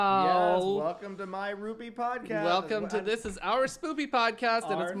Hello. Welcome to my Rupee podcast. Welcome to This Is Our Spoopy Podcast,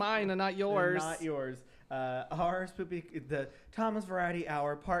 and it's mine and not yours. Not yours. Our Spoopy, the Thomas Variety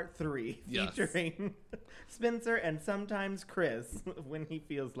Hour Part 3, Yes. featuring Spencer and sometimes Chris when he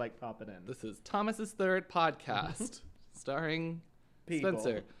feels like popping in. This is Thomas's third podcast, starring People.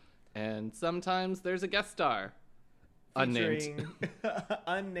 Spencer. And sometimes there's a guest star. Unnamed. Featuring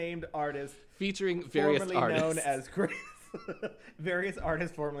unnamed artist Featuring various formerly artists. known as Chris. Various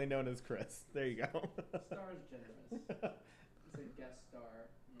artists formerly known as Chris. There you go. Star is generous. It's a guest star.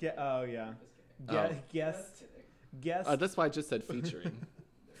 Oh, yeah. Oh. Guest. Guest. That's why I just said featuring.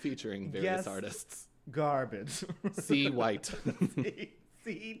 Featuring various Guest. artists. Garbage. C. White.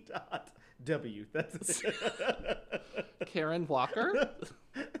 C.W. That's it. Karen Walker.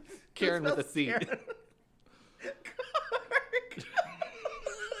 Karen with a C. Karen.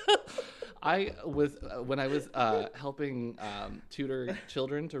 I was when I was helping tutor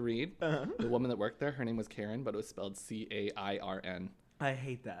children to read. The woman that worked there, her name was Karen, but it was spelled Cairn. I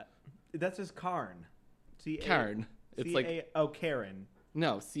hate that. That's just Karn. Karen. It's like Karen.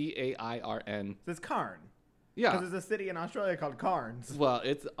 no Cairn. So it's Karn. Yeah. Because there's a city in Australia called Cairns. Well,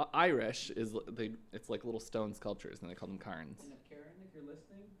 it's Irish. It's like little stone sculptures, and they call them cairns. And if Karen, if you're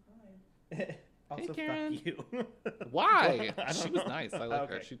listening, hi. Also, Karen. fuck you. Why? I don't She know. was nice. I like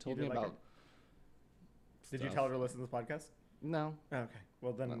her. Okay. She told You me did like about. Did you stuff. tell her to listen to this podcast? No. Okay.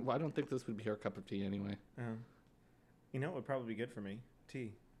 Well, then. Well, I don't think this would be her cup of tea anyway. You know, it would probably be good for me.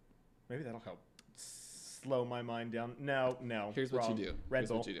 Tea. Maybe that'll help slow my mind down. No. Here's what wrong. you do. Red Here's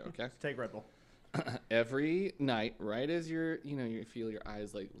Bull. what you do. Okay. Take Red Bull. Every night, right as you feel your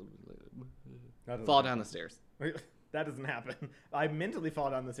eyes like That doesn't fall happen. down the stairs. That doesn't happen. I mentally fall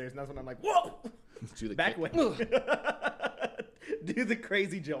down the stairs, and that's when I'm like, whoa! Do the Back kick. way. Do the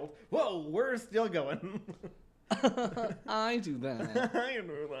crazy jolt. Whoa, we're still going. I do that. I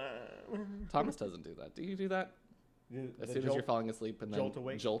know that. Thomas doesn't do that. Do you do that? As soon as you're falling asleep and then jolt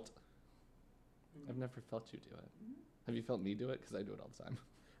awake? jolt. I've never felt you do it. Have you felt me do it? Because I do it all the time.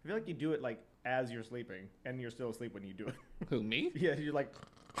 I feel like you do it like as you're sleeping, and you're still asleep when you do it. Who, me? Yeah, you're like,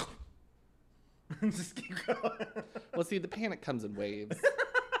 just keep going. Well, see, the panic comes in waves.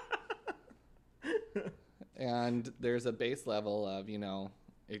 And there's a base level of,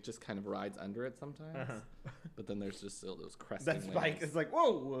 it just kind of rides under it sometimes. But then there's just still those cresting That spike waves. is like,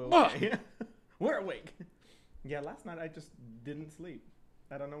 whoa, Ah! okay. We're awake. Yeah, last night I just didn't sleep.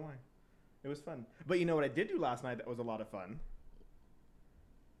 I don't know why. It was fun. But you know what I did do last night that was a lot of fun?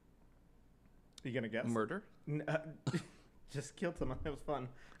 You gonna guess? Murder? Just killed someone. It was fun.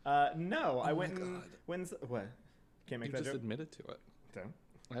 No, I went my and God. what? Can't make You that just joke. admitted to it. So,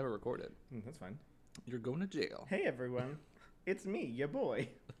 I have it recorded. that's fine. You're going to jail. Hey everyone, it's me, your boy.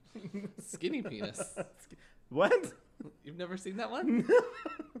 Skinny penis. What? You've never seen that one?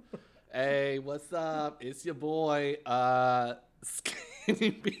 Hey, what's up? It's your boy,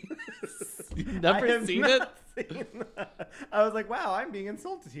 Skinny Penis. You've I never have seen not seen that. I was like, wow, I'm being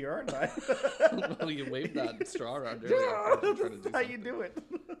insulted here, aren't I? it? Well, you waved that straw around earlier. I thought you were trying to do That's how you something. do it.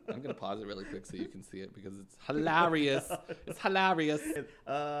 I'm going to pause it really quick so you can see it because it's hilarious. It's hilarious.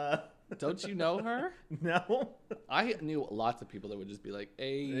 Don't you know her? No. I knew lots of people that would just be like,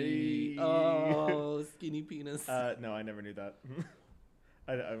 hey, Hey. oh, Skinny Penis. No, I never knew that.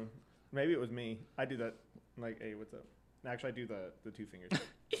 I maybe it was me. I do that. Like, hey, what's up? Actually, I do the two fingers.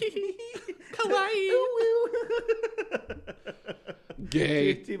 Kawaii.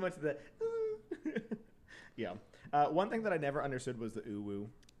 Gay. Too much of the. Yeah. One thing that I never understood was the woo.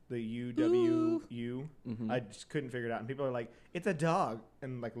 The UWU. Mhm. I just couldn't figure it out. And people are like, it's a dog.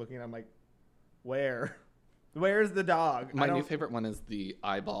 And like looking at it, I'm like, where? Where's the dog? My new favorite one is the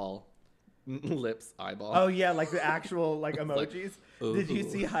eyeball, lips eyeball. Oh, yeah, like the actual like It's like, emojis. Did you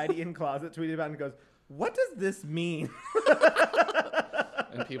see Heidi in Closet tweeted about it and goes, what does this mean?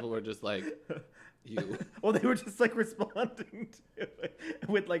 And people were just like, you. Well, they were just like responding to it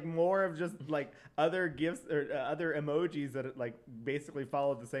with like more of just like other gifts or other emojis that like basically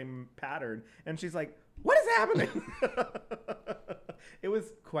followed the same pattern. And she's like, what is happening? It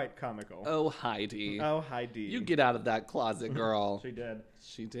was quite comical. Oh, Heidi. Oh, Heidi. You get out of that closet, girl. She did.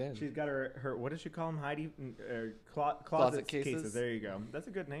 She did. She's got her what does she call them? Heidi? Closet Closet cases. cases. There you go. That's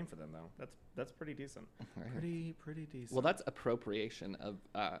a good name for them, though. That's pretty decent. Right. Pretty decent. Well, that's appropriation of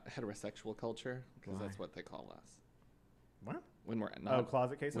heterosexual culture because Why? that's what they call us what? when we're not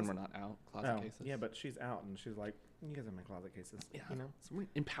Closet cases? when we're not out. Closet Oh, cases. yeah, but she's out and she's like, you guys are my closet cases. yeah, You know? so we're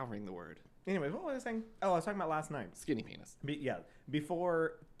empowering the word. Anyway, what was I saying? Oh, I was talking about last night. Skinny penis.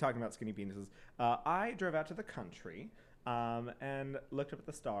 Before talking about skinny penises, I drove out to the country and looked up at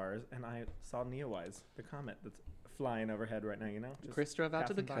the stars, and I saw Neowise, the comet that's flying overhead right now, you know? Just Chris drove out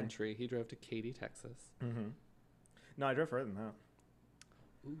to the passing by. country. He drove to Katy, Texas. Mm-hmm. No, I drove further than that.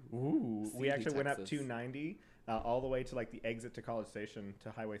 Ooh. We Seedy actually went up Texas. 290 all the way to like the exit to College Station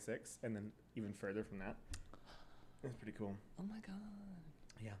to Highway 6, and then even further from that. It was pretty cool. Oh my god.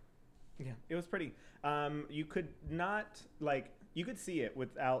 Yeah. Yeah, it was pretty. You could not, like, you could see it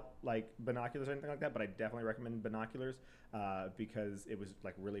without, like, binoculars or anything like that, but I definitely recommend binoculars because it was,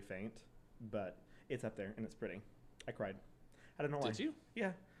 like, really faint. But it's up there, and it's pretty. I cried. I don't know why. Did you?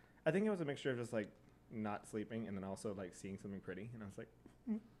 Yeah. I think it was a mixture of just, like, not sleeping and then also, like, seeing something pretty. And I was like,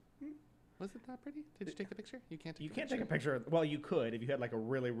 Was it that pretty? Did you take a picture? You can't take you a can't picture. take a picture. Well, you could if you had, like, a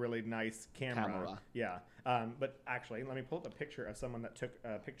really, really nice camera. Yeah. But actually, let me pull up a picture of someone that took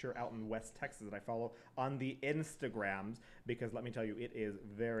a picture out in West Texas that I follow on the Instagrams, because let me tell you, it is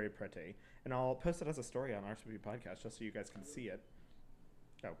very pretty. And I'll post it as a story on RCB Podcast just so you guys can see it.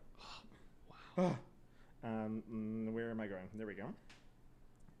 Oh. Wow. Where am I going? There we go.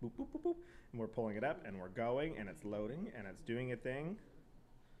 Boop, boop, boop, boop. And we're pulling it up, and we're going, and it's loading, and it's doing a thing.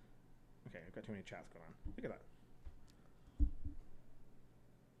 Okay, I've got too many chats going on. Look at that.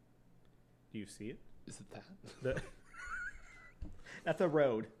 Do you see it? Is it that? That's a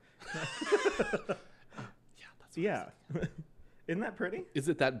road. Yeah, that's Yeah. Isn't that pretty? Is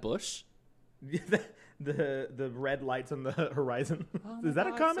it that bush? the red lights on the horizon. Oh Is that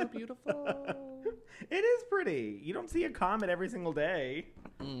a my God, comet? So beautiful. It is pretty. You don't see a comet every single day.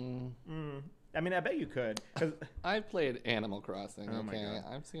 I mean, I bet you could. 'Cause I've played Animal Crossing. Oh my Okay, God.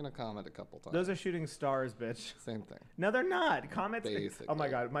 I've seen a comet a couple times. those are shooting stars, bitch. Same thing. No, they're not. Comets. Basically. Oh my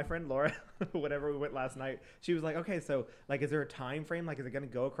God. My friend Laura, whatever we went last night, she was like, okay, so like, is there a time frame? Like, is it going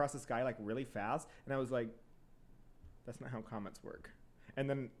to go across the sky like really fast? And I was like, that's not how comets work. And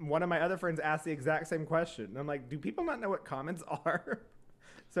then one of my other friends asked the exact same question. And I'm like, do people not know what comets are?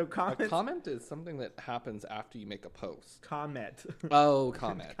 So comets. A comment is something that happens after you make a post. Comet. Oh,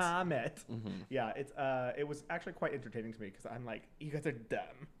 comment. Comet. Mhm. Yeah, it was actually quite entertaining to me because I'm like, you guys are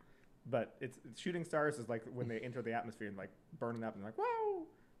dumb. But it's shooting stars is like when they enter the atmosphere and like burning up and like, whoa,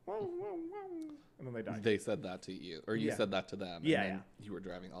 whoa, whoa, whoa, and then they die. They said that to you, or you Yeah. said that to them. Yeah, and then you were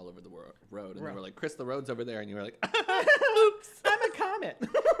driving all over the road, and Right. they were like, "Chris, the road's over there," and you were like, Oops, I'm a comet.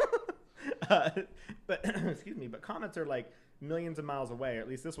 But excuse me, but comets are like millions of miles away. Or at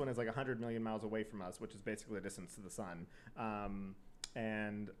least this one is like 100 million miles away from us, which is basically the distance to the sun.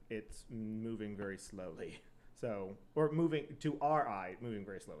 And it's moving very slowly. So, or moving to our eye, moving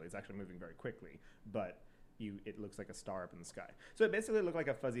very slowly. It's actually moving very quickly, but it looks like a star up in the sky. So it basically looked like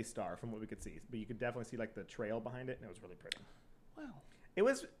a fuzzy star from what we could see, but you could definitely see like the trail behind it, and it was really pretty. "Wow." It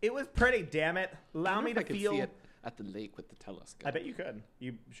was pretty. Damn it! Allow me to I could feel. see it at the lake with the telescope. I bet you could.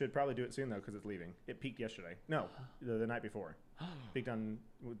 You should probably do it soon though, because it's leaving. It peaked yesterday. No, the night before. Peaked on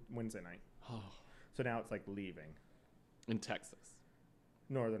Wednesday night. So now it's like leaving In Texas,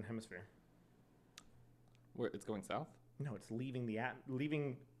 northern hemisphere. where it's going south. No, it's leaving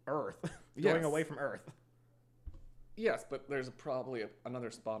leaving Earth, Yes. going away from Earth. Yes, but there's probably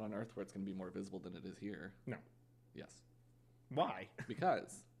another spot on Earth where it's going to be more visible than it is here. No, Yes, why?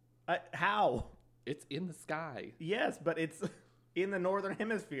 because How? it's in the sky. Yes, but it's in the northern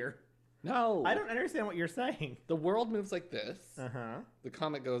hemisphere. No, I don't understand what you're saying. The world moves like this. Uh-huh. The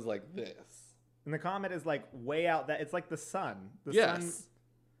comet goes like this. And the comet is like way out. That it's like the sun. The Yes. sun.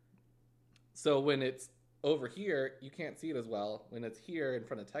 So when it's over here, you can't see it as well. When it's here in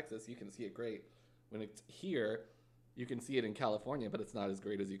front of Texas, you can see it great. When it's here, you can see it in California, but it's not as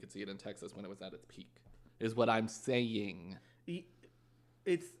great as you could see it in Texas when it was at its peak. Is what I'm saying.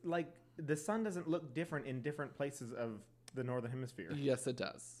 It's like the sun doesn't look different in different places of the northern hemisphere. Yes, it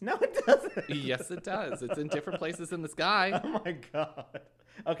does. No, it doesn't. Yes, it does. It's in different places in the sky. Oh my god.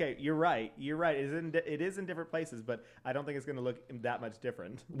 Okay, you're right. You're right. It is in different places, but I don't think it's going to look that much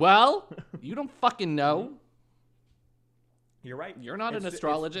different. Well, you don't fucking know. You're right. You're not an It's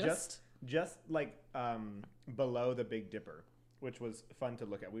astrologist. just like below the Big Dipper, which was fun to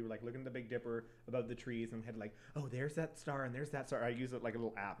look at. We were like looking at the Big Dipper above the trees, and we had like, oh, there's that star, and there's that star. I used it like a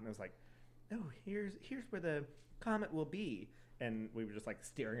little app, and it was like, oh, here's where the comet will be. And we were just like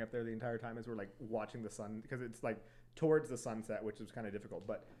staring up there the entire time as we're like watching the sun, because it's like towards the sunset, which was kind of difficult.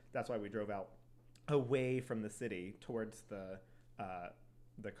 But that's why we drove out away from the city towards the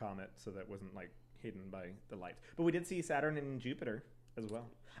comet, so that it wasn't like hidden by the lights. But we did see Saturn and Jupiter as well.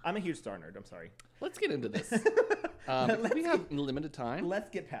 I'm a huge star nerd. I'm sorry. Let's get into this. We have limited time. Let's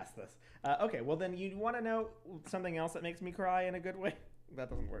get past this. Okay, well then you want to know something else that makes me cry in a good way? That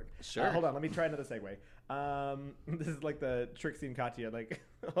doesn't work. Sure. Hold on, let me try another segue. This is like the Trixie and Katya, like,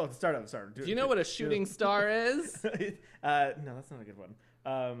 oh, start. Do you know what a shooting star is? No, that's not a good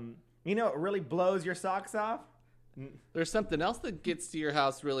one. You know, it really blows your socks off. There's something else that gets to your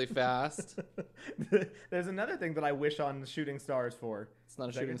house really fast. There's another thing that I wish on shooting stars for. It's not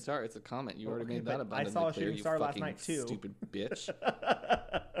a shooting star. It's a comet. You already Okay, made that but I abundantly saw a clear, shooting you star last fucking night, too. Stupid bitch.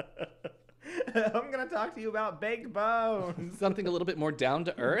 I'm going to talk to you about baked bones. Something a little bit more down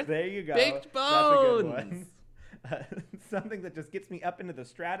to earth. There you go. Baked That's a good bones. one. Something that just gets me up into the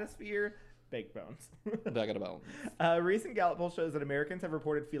stratosphere. Baked bones. Bag of bones. A recent Gallup poll shows that Americans have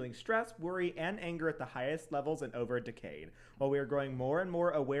reported feeling stress, worry, and anger at the highest levels in over a decade. While we are growing more and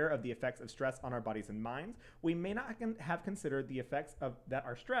more aware of the effects of stress on our bodies and minds, we may not have considered the effects that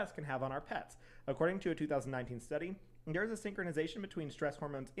our stress can have on our pets. According to a 2019 study, there is a synchronization between stress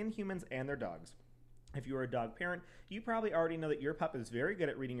hormones in humans and their dogs. If you are a dog parent, you probably already know that your pup is very good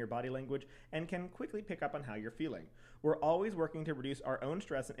at reading your body language and can quickly pick up on how you're feeling. We're always working to reduce our own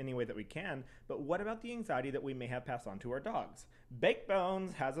stress in any way that we can, but what about the anxiety that we may have passed on to our dogs? Baked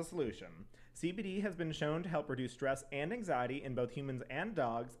Bones has a solution. CBD has been shown to help reduce stress and anxiety in both humans and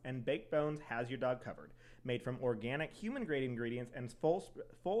dogs, and Baked Bones has your dog covered. Made from organic, human-grade ingredients and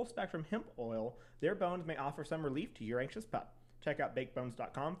full-spectrum hemp oil, their bones may offer some relief to your anxious pup. Check out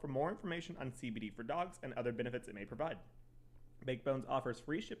bakedbones.com for more information on CBD for dogs and other benefits it may provide. Baked Bones offers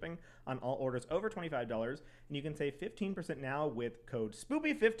free shipping on all orders over $25, and you can save 15% now with code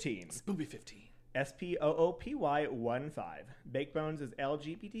SPOOPY15. Spoopy15. SPOOPY15. Baked Bones is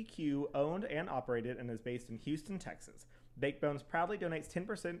LGBTQ owned and operated and is based in Houston, Texas. Baked Bones proudly donates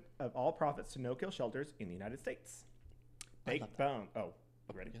 10% of all profits to no-kill shelters in the United States. Baked Bones. Oh,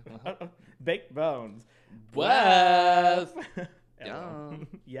 ready? Uh-huh. Baked Bones. What? Yum.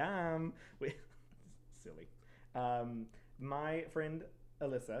 Yum. Wait, silly. My friend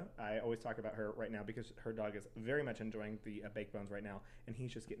Alyssa, I always talk about her right now because her dog is very much enjoying the Baked Bones right now, and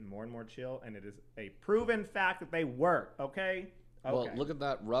he's just getting more and more chill, and it is a proven fact that they work, okay? Well, look at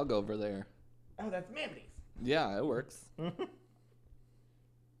that rug over there. Oh, that's Mammoty's. Yeah, it works.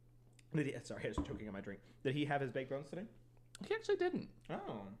 Sorry, I was choking on my drink. Did he have his Baked Bones today? He actually didn't.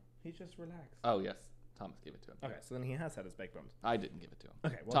 Oh, he just relaxed. Oh, yes. Thomas gave it to him. Okay, so then he has had his Baked Bones. I didn't give it to him.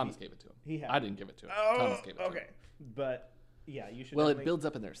 Okay, well, Thomas gave it to him. he had I didn't give it to him. Oh, Thomas gave it to him. okay. But, yeah, you should Well, it definitely- builds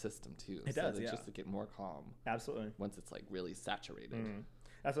up in their system, too. It so does, that yeah. just to get more calm Absolutely. once it's, like, really saturated.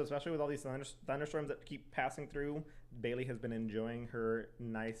 That's what, especially with all these thunderstorms that keep passing through. Bailey has been enjoying her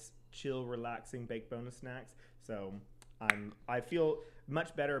nice, chill, relaxing baked bonus snacks. So I feel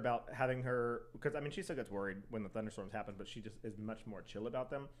much better about having her, because I mean she still gets worried when the thunderstorms happen, but she just is much more chill about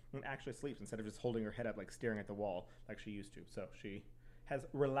them and actually sleeps instead of just holding her head up like staring at the wall like she used to. So she has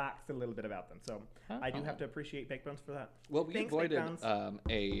relaxed a little bit about them. So I do have to appreciate Baked Bones for that. Well, we Thanks, avoided Baked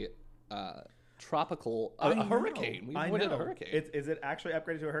Bones. tropical I a hurricane. know, We I avoided know. a hurricane. Is it actually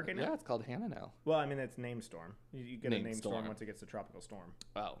upgraded to a hurricane now? Yeah, it's called Hannah now. Well, I mean, it's named storm. You get a Named named storm storm. once it gets to tropical storm.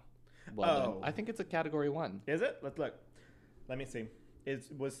 Oh. Well, Oh. then, I think it's a category 1. Is it? Let's look. Let me see. It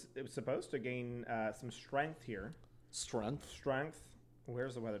was supposed to gain some strength here. Strength. Strength.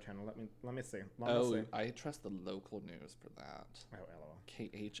 Where's the Weather Channel? Let me see. Let me see. I trust the local news for that. Oh, LOL.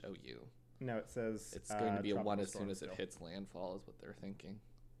 KHOU. No, it says It's going to be a tropical 1 as storm soon as still. it hits landfall, is what they're thinking.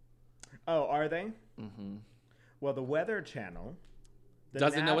 Oh, are they? Mm-hmm. Well, the Weather Channel the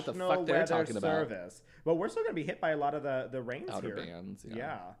Doesn't know what the National fuck they're Weather talking about. Service. Well, we're still going to be hit by a lot of the rains Outer here. bands.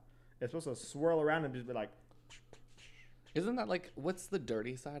 Yeah. It's supposed to swirl around and just be like, Isn't that like, what's the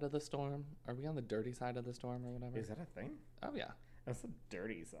dirty side of the storm? Are we on the dirty side of the storm or whatever? is that a thing? Oh, yeah. That's the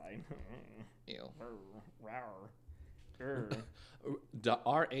dirty side. Ew. Rawr.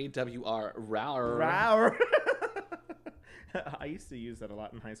 R-A-W-R. Rawr. Rawr. I used to use that a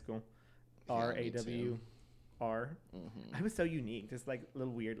lot in high school. Yeah, me R-A-W-R. Mm-hmm. I was so unique, just like a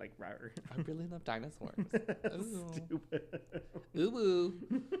little weird, like rawr. I really love dinosaurs. Ooh. Stupid. Ooh.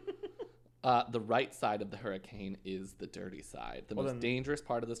 The right side of the hurricane is the dirty side, the Well, most then- dangerous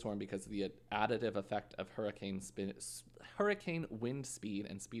part of the storm because of the additive effect of hurricane wind speed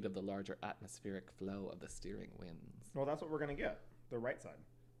and speed of the larger atmospheric flow of the steering winds. Well, that's what we're gonna get. The right side.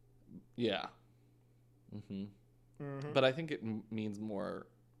 Yeah. Mm-hmm. But I think it means more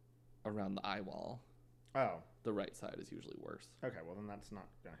around the eye wall. Oh, The right side is usually worse. okay. Well, then that's not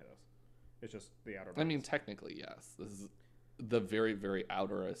gonna hit us. It's just the outer. I mean, box. technically, yes. This is the very, very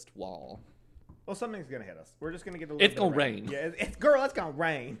outerest wall. Well, something's gonna hit us. We're just gonna get a little. It's bit of gonna rain. Yeah, it's girl. It's gonna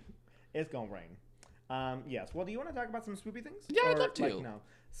rain. It's gonna rain. Yes. Well, do you want to talk about some spoopy things? Yeah, I'd Or, love to. Like, no.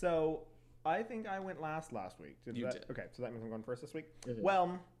 So I think I went last week. You did. Okay, so that means I'm going first this week.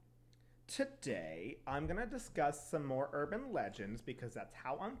 Well, today I'm gonna discuss some more urban legends because that's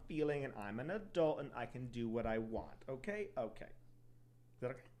how I'm feeling, and I'm an adult and I can do what I want. Okay. Okay. Is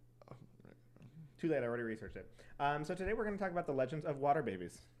that okay? Too late. I already researched it. So today we're going to talk about the legends of water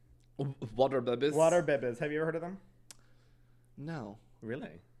babies. Water babies. Water babies. Have you ever heard of them? No.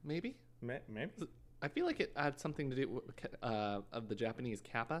 Really? Maybe. Maybe. I feel like it had something to do with, of the Japanese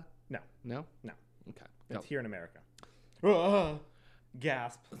kappa. No. No. No. Okay. It's Go. here in America.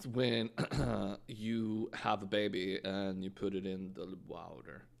 Gasp. It's when you have a baby and you put it in the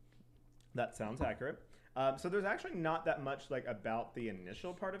water. That sounds accurate. So there's actually not that much like about the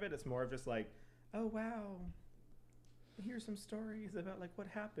initial part of it. It's more of just like, oh wow, here's some stories about like what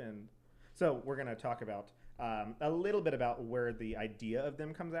happened. So we're gonna talk about a little bit about where the idea of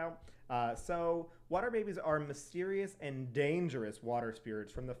them comes out. So water babies are mysterious and dangerous water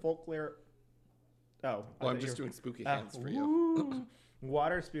spirits from the folklore. Oh, I'm just doing spooky hands for you. woo.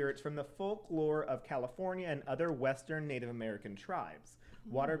 Water spirits from the folklore of California and other Western Native American tribes.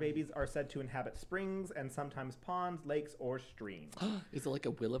 Water babies are said to inhabit springs and sometimes ponds, lakes, or streams. Is it like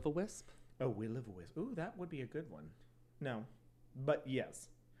a will-o'-the-wisp? A will-o'-the-wisp. Ooh, that would be a good one. No, but yes,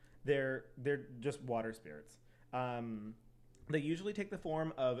 they're just water spirits. They usually take the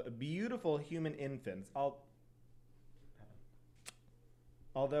form of beautiful human infants.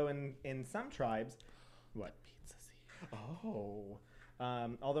 Although in some tribes, what? Oh.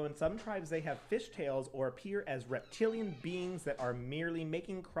 Although in some tribes they have fishtails or appear as reptilian beings that are merely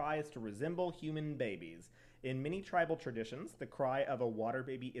making cries to resemble human babies. In many tribal traditions, the cry of a water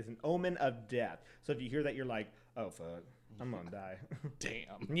baby is an omen of death. So if you hear that, you're like, oh, fuck, I'm gonna die.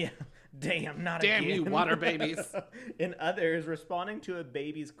 Damn. Yeah, damn, not Damn again. you, water babies. In others, responding to a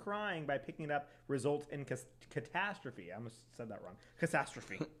baby's crying by picking it up results in catastrophe. I almost said that wrong.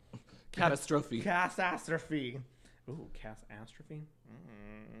 Catastrophe. Catastrophe. Catastrophe. Ooh, catastrophe?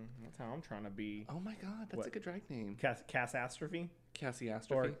 That's how I'm trying to be. Oh my god, that's What? a good drag name. Catastrophe?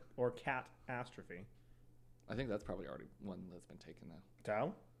 Cassiastrophe. Or catastrophe. I think that's probably already one that's been taken now.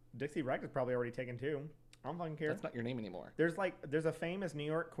 So, Dixie Rex is probably already taken too. I don't fucking care. That's not your name anymore. There's a famous New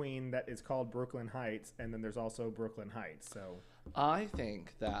York queen that is called Brooklyn Heights, and then there's also Brooklyn Heights. So, I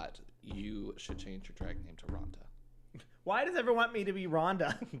think that you should change your drag name to Rhonda. why does everyone want me to be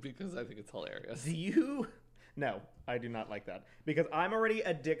Rhonda? Because I think it's hilarious. Do you? No, I do not like that. Because I'm already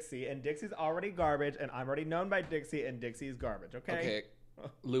a Dixie, and Dixie's already garbage, and I'm already known by Dixie, and Dixie's garbage, okay? Okay.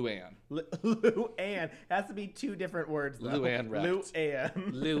 Luann. Luann. Has to be two different words, though. Luann wrecked.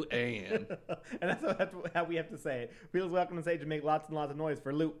 Luann. Luann. And that's how we have to say it. Feels welcome to say to make lots and lots of noise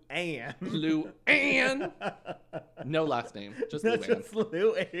for Luann. Luann. No last name. Just No, Luann. just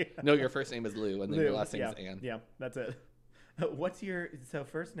Luann. No, your first name is Lou, and then your last name yeah, is Ann. Yeah, that's it. What's your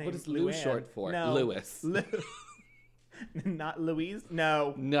first name? What is Lou Luann. short for? No. Lewis. Not Louise?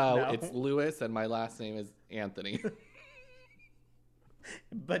 No. No, it's Lewis, and my last name is Anthony.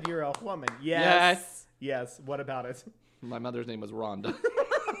 But you're a woman. Yes. Yes. What about it? My mother's name was Rhonda.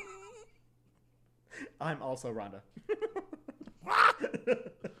 I'm also Rhonda.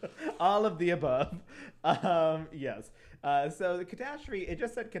 All of the above. Yes. So the catastrophe, it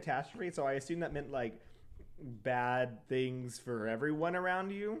just said catastrophe, so I assume that meant like bad things for everyone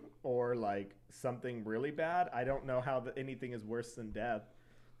around you, or like something really bad. I don't know how anything is worse than death.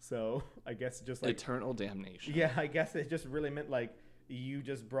 So I guess just like Eternal damnation. yeah, I guess it just really meant like you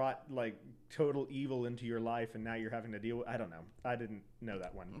just brought like total evil into your life, and now you're having to deal with. I don't know. I didn't know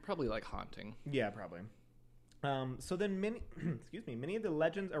that one. Probably like haunting. Yeah, probably. So then many, many of the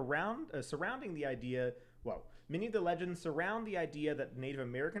legends surrounding the idea. Well, many of the legends surround the idea that Native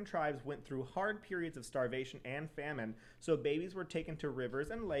American tribes went through hard periods of starvation and famine, so babies were taken to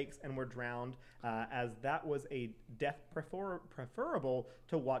rivers and lakes and were drowned, as that was a death preferable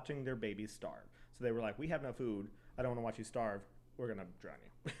to watching their babies starve. So they were like, "We have no food. I don't want to watch you starve. We're gonna drown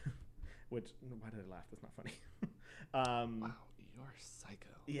you." Which, why did I laugh? That's not funny. Wow, you're psycho.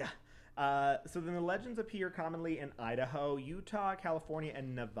 Yeah. So then the legends appear commonly in Idaho, Utah, California,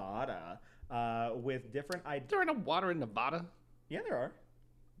 and Nevada, with different ideas. Is there no water in Nevada? Yeah, there are.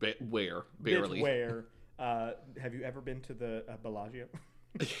 Where? Barely. It's where? Have you ever been to the Bellagio?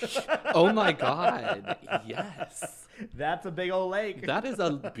 Oh my god. Yes. That's a big old lake. That is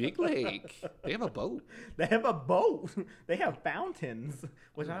a big lake. They have a boat. They have a boat. They have fountains,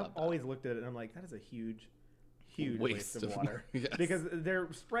 which I I've love that. always looked at it and I'm like, that is a huge waste of of water. yes. Because they're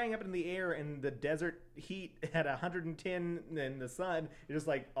spraying up in the air in the desert heat at 110 in the sun. It's just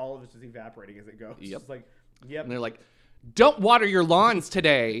like all of it's just evaporating as it goes. It's Yep. just like, yep. And they're like, don't water your lawns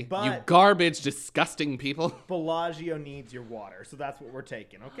today, you But- garbage, disgusting people. Bellagio needs your water, so that's what we're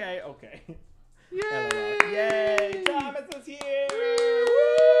taking. Okay. Yay! Yay! Thomas is here!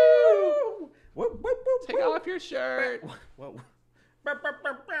 Woo! Woo, woo, woo, Take woo. off your shirt. Whoa.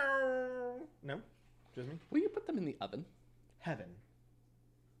 No, just me. Will you put them in the oven? Heaven.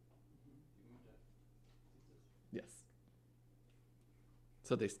 Yes.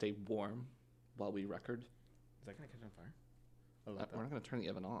 So they stay warm while we record. Is that gonna catch on fire? I We're love that. not going to turn the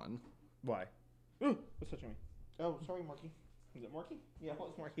oven on. Why? Ooh, what's touching me? Oh, sorry, Morky. Is it Morky? Yeah, it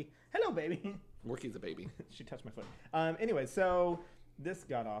was Morky. Hello, baby. Morky's a baby. She touched my foot. Anyway, so this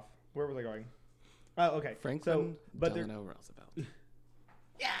got off. Where was I going? Oh, okay. Franklin but they're Delano Roosevelt.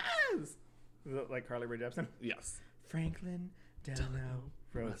 yes. Is it like Carly Rae Jepsen? Yes. Franklin Delano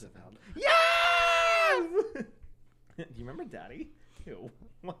Roosevelt. Roosevelt. Yes. Do you remember Daddy? Ew.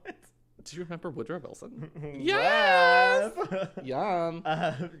 What? Do you remember Woodrow Wilson? Yes. Yum.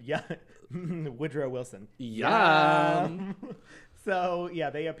 Yeah. Woodrow Wilson. Yum. So yeah,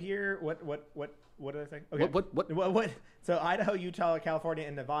 they appear. What did I say? Okay. What? So Idaho, Utah, California,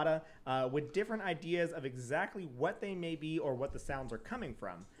 and Nevada, with different ideas of exactly what they may be or what the sounds are coming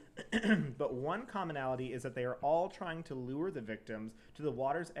from. But one commonality is that they are all trying to lure the victims to the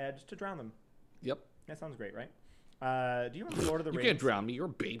water's edge to drown them. Yep. That sounds great, right? Do you remember Lord of the You Rings? can't drown me. You're a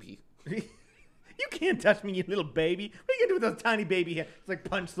baby. You can't touch me, you little baby. What are you gonna do with those tiny baby hands? It's like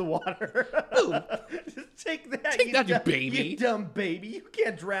punch the water. Boom. Just take that. Take that, you baby. You dumb baby. You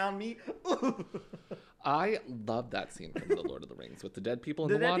can't drown me. Ooh. I love that scene from The Lord of the Rings with the dead people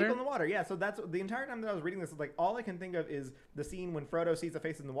in The the dead water. people in the water. Yeah. So that's the entire time that I was reading this. Is like all I can think of is the scene when Frodo sees a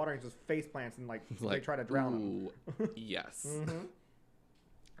face in the water and just face plants and like they try to drown him. Ooh, yes. Mm-hmm.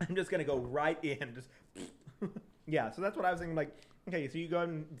 I'm just gonna go right in. Just yeah. So that's what I was thinking. Like, okay, so you go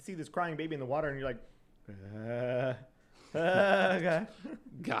and see this crying baby in the water, and you're like, okay.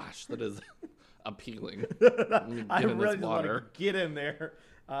 Gosh, that is appealing. I Get in really this just want to water. get in there.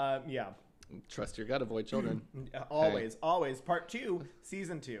 Yeah. Trust your gut. Avoid children. Always. Part 2,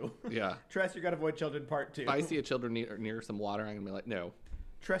 season 2. Yeah. Trust your gut, avoid children. Part 2. If I see a children near some water, I'm gonna be like, no.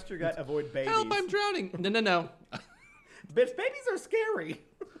 Trust your gut, avoid babies. Help! I'm drowning. No. Bitch, babies are scary.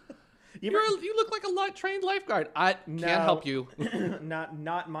 You You look like a trained lifeguard. I can't help you.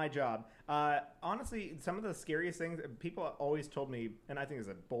 not my job. Honestly, some of the scariest things people always told me, and I think it's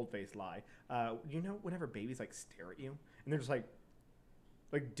a bold-faced lie. Whenever babies like stare at you, and they're just like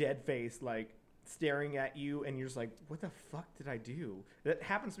dead face, like staring at you, and you're just like, what the fuck did I do? That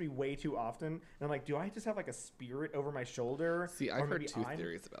happens to me way too often, and I'm like, do I just have like a spirit over my shoulder? See, Or I've heard maybe two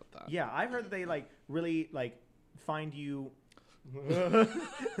theories about that. Yeah, I've heard that they like really like find you.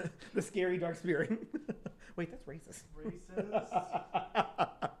 The scary dark spirit. Wait, that's racist.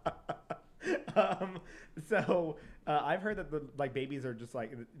 So I've heard that the babies are just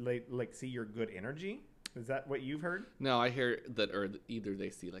like see your good energy. Is that what you've heard? No, I hear that, or either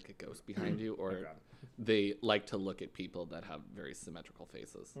they see like a ghost behind you, or God. they like to look at people that have very symmetrical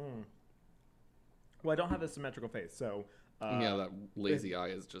faces. Well, I don't have a symmetrical face, so Yeah, that lazy eye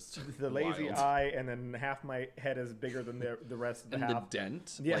is just the lazy wild. eye, and then half my head is bigger than the rest of the And half. the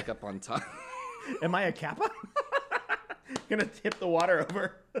dent, Yeah. like up on top. Am I a kappa? Gonna tip the water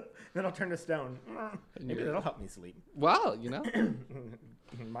over, then I'll turn to stone. Maybe you're- that'll help me sleep. Well, you know,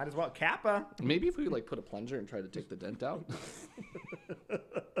 Might as well kappa. maybe if we like put a plunger and try to take the dent out.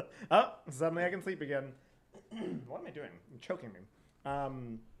 Oh, suddenly I can sleep again. What am I doing? I'm choking me.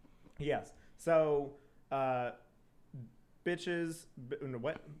 Yes. So, babies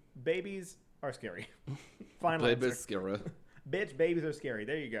are scary. Final answer. Baby scary. Bitch, babies are scary.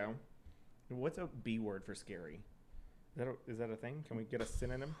 There you go. What's a B word for scary? Is that a thing? Can we get a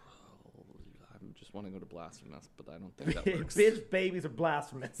synonym? I just want to go to blasphemous, but I don't think that works. Bitch, babies are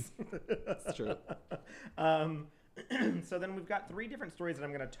blasphemous. That's true. So then we've got 3 different stories that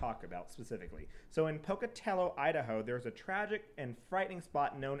I'm going to talk about specifically. So in Pocatello, Idaho, there's a tragic and frightening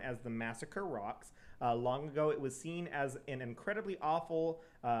spot known as the Massacre Rocks. Long ago, it was seen as an incredibly awful.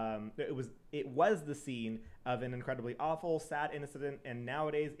 It was the scene of an incredibly awful, sad incident, and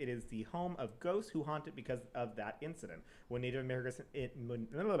nowadays it is the home of ghosts who haunt it because of that incident. When Native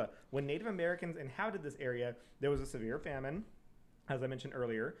Americans inhabited this area, there was a severe famine. As I mentioned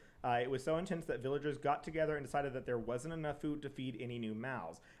earlier, it was so intense that villagers got together and decided that there wasn't enough food to feed any new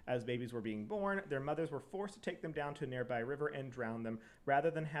mouths. As babies were being born, their mothers were forced to take them down to a nearby river and drown them, rather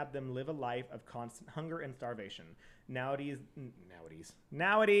than have them live a life of constant hunger and starvation. Nowadays,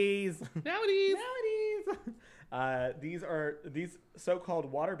 these so-called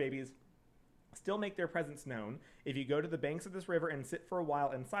water babies still make their presence known. If you go to the banks of this river and sit for a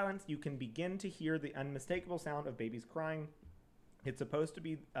while in silence, you can begin to hear the unmistakable sound of babies crying. It's supposed to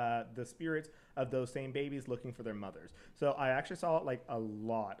be the spirits of those same babies looking for their mothers. So I actually saw like a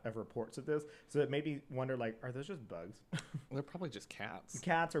lot of reports of this. So it made me wonder, like, are those just bugs? They're probably just cats.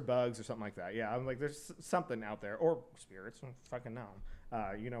 Cats or bugs or something like that. Yeah, I'm like, there's something out there, or spirits. I don't fucking know.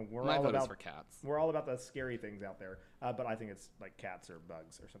 We're My all vote is about for cats. we're all about the scary things out there. But I think it's like cats or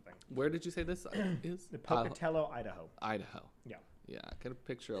bugs or something. Where did you say this is? Pocatello, Idaho. Idaho. Yeah. Yeah, I can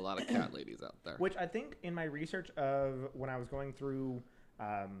picture a lot of cat ladies out there. Which I think in my research of when I was going through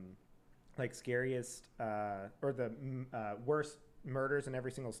like scariest or the worst murders in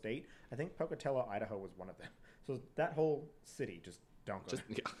every single state, I think Pocatello, Idaho was one of them. So that whole city, just don't go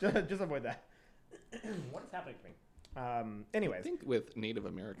there. Just avoid that. What is happening to me? Anyways. I think with Native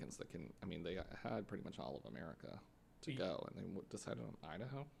Americans, they had pretty much all of America to go, and they decided on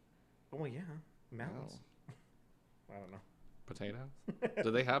Idaho. Oh, yeah. Mountains. Oh. I don't know. Potatoes?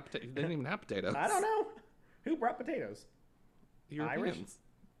 Do they have potatoes? They didn't even have potatoes. I don't know. Who brought potatoes? Europeans.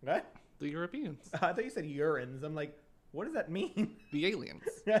 Irish? What? The Europeans. I thought you said urines. I'm like, what does that mean? The aliens.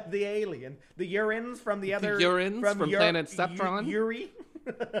 The alien. The urines from the other... The urines from planet Septron? Yuri?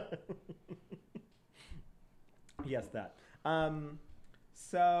 Yes, that.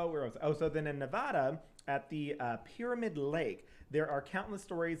 So where was I? Oh, so then in Nevada, at the Pyramid Lake, there are countless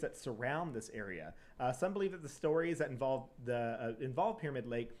stories that surround this area. Some believe that the stories that involve Pyramid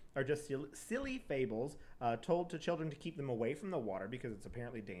Lake are just silly fables told to children to keep them away from the water because it's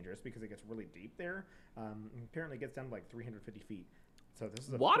apparently dangerous because it gets really deep there. Apparently, it gets down to like 350 feet. So this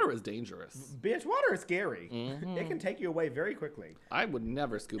is water is dangerous. Bitch, water is scary. Mm-hmm. It can take you away very quickly. I would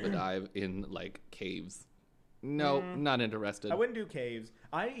never scuba dive in like caves. No, not interested. I wouldn't do caves.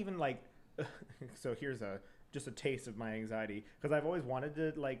 I even like. So here's just a taste of my anxiety because I've always wanted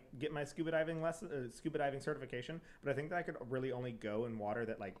to like get my scuba diving certification, but I think that I could really only go in water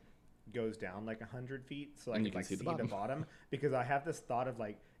that like goes down like 100 feet, so I And could you can like see see the the bottom. bottom. Because I have this thought of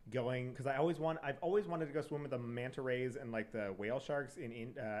like going because I've always wanted to go swim with the manta rays and like the whale sharks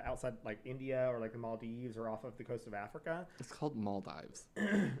in outside like India or like the Maldives or off of the coast of Africa. It's called Maldives.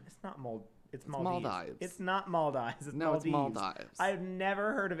 It's not Maldives. It's Maldives. Maldives. It's not Maldives. It's No, Maldives. it's Maldives. I've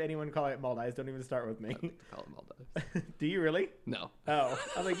never heard of anyone calling it Maldives. Don't even start with me. I think they call it Maldives. Do you really? No. Oh,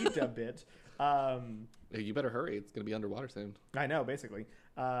 I'm like, you dumb bitch. Hey, you better hurry. It's going to be underwater soon. I know, basically.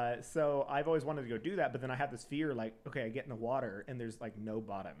 So I've always wanted to go do that, but then I have this fear, like, okay, I get in the water and there's like no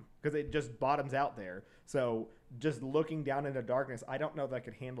bottom because it just bottoms out there. So just looking down into darkness, I don't know that I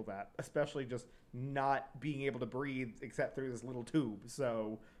could handle that, especially just not being able to breathe except through this little tube.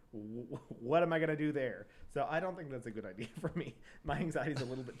 So what am I going to do there? So I don't think that's a good idea for me. My anxiety is a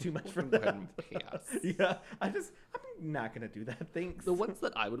little bit too much for Go ahead that. and pass. Yeah, I'm not going to do that. Thanks. The ones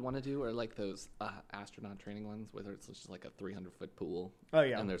that I would want to do are like those astronaut training ones, where it's just like a 300-foot pool. Oh,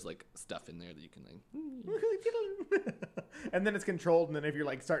 yeah. And there's like stuff in there that you can like. And then it's controlled, and then if you're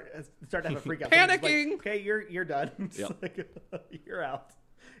like start to have a freak out, Panicking! like, okay, you're done. It's Yep. like, you're out.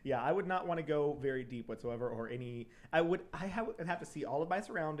 Yeah, I would not want to go very deep whatsoever, or any. I would have to see all of my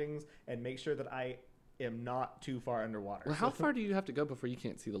surroundings and make sure that I am not too far underwater. Well, how far do you have to go before you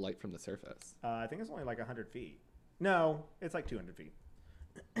can't see the light from the surface? I think it's only like 100 feet. No, it's like 200 feet.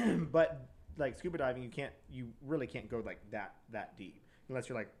 But like scuba diving, you really can't go like that deep unless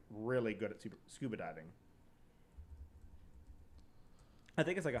you're like really good at scuba diving. I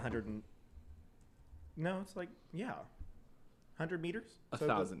think it's like 100 and... No, it's like, yeah. 100 meters?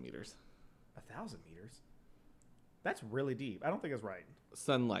 1,000 meters. 1,000 meters? That's really deep. I don't think it's right.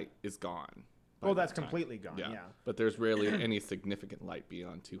 Sunlight is gone. by Oh, that's that time. completely gone, yeah. But there's rarely any significant light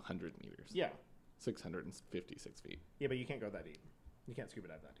beyond 200 meters. Yeah. 656 feet. Yeah, but you can't go that deep. You can't scuba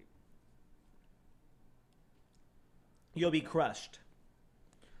dive that deep. You'll be crushed.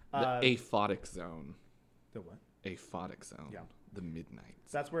 The aphotic zone. The what? Aphotic zone. Yeah. The midnight.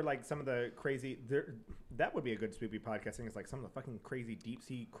 So that's where like some of the crazy that would be a good spoopy podcasting is like some of the fucking crazy deep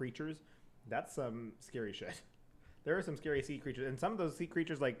sea creatures. That's some scary shit. There are some scary sea creatures, and some of those sea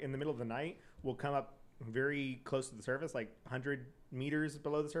creatures like in the middle of the night will come up very close to the surface, like 100 meters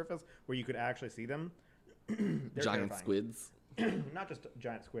below the surface, where you could actually see them. Giant terrifying. squids. Not just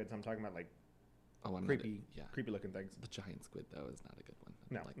giant squids. I'm talking about like Oh, I'm creepy, not creepy looking things. The giant squid though is not a good one.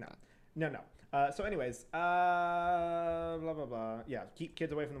 I No, don't like no. that. No. So anyways, blah, blah, blah. Yeah, keep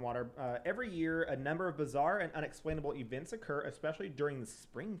kids away from the water. Every year, a number of bizarre and unexplainable events occur, especially during the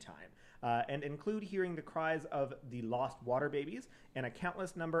springtime, and include hearing the cries of the lost water babies, and a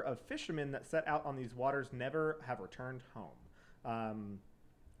countless number of fishermen that set out on these waters never have returned home.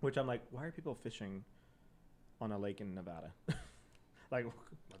 Which I'm like, why are people fishing on a lake in Nevada? Like,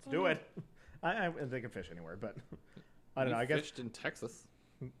 let's do it. They can fish anywhere, but I don't know. I guess fished in Texas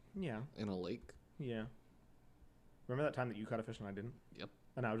yeah. in a lake. Yeah. Remember that time that you caught a fish and I didn't? Yep.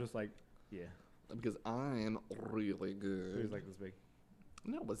 And I was just like, yeah. Because I'm really good. It was like this big.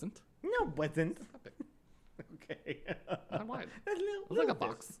 No, it wasn't. No, it wasn't. Stop it. Okay. Not wide. A little, It's like a fish.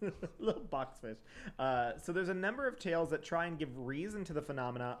 box. Little box fish. So there's a number of tales that try and give reason to the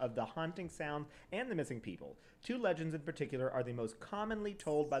phenomena of the haunting sound and the missing people. Two legends in particular are the most commonly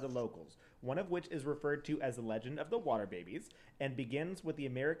told by the locals, one of which is referred to as the legend of the water babies and begins with the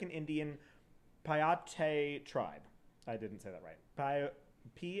American Indian Paiute tribe. I didn't say that right.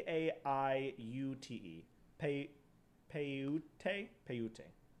 P-A-I-U-T-E.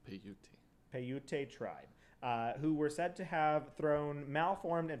 Paiute tribe, who were said to have thrown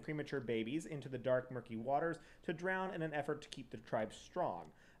malformed and premature babies into the dark, murky waters to drown in an effort to keep the tribe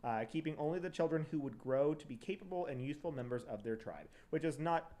strong, keeping only the children who would grow to be capable and useful members of their tribe, which is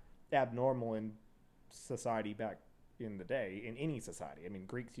not abnormal in society back in the day, in any society. I mean,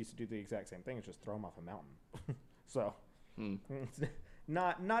 Greeks used to do the exact same thing, it's just throw them off a mountain. So, it's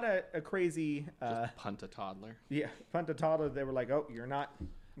not a crazy... Just punt a toddler. Yeah, punt a toddler. They were like, "Oh, you're not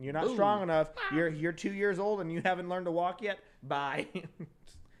Boom. strong enough. You're 2 years old and you haven't learned to walk yet. Bye." You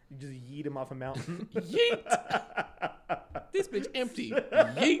just yeet him off a mountain. Yeet! This bitch empty.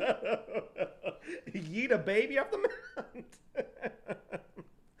 Yeet! Yeet a baby off the mountain.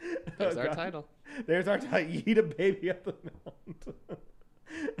 There's Oh, our God. title. There's our title. Yeet a baby off the mountain.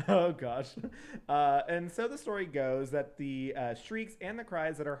 Oh gosh. And so the story goes that the shrieks and the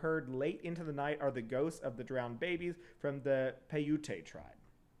cries that are heard late into the night are the ghosts of the drowned babies from the Paiute tribe.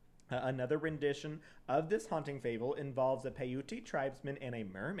 Another rendition of this haunting fable involves a Paiute tribesman and a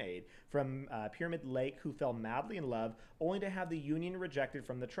mermaid from Pyramid Lake who fell madly in love, only to have the union rejected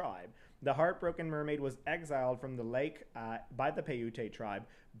from the tribe. The heartbroken mermaid was exiled from the lake by the Paiute tribe,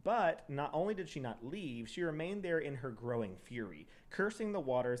 but not only did she not leave, she remained there in her growing fury, cursing the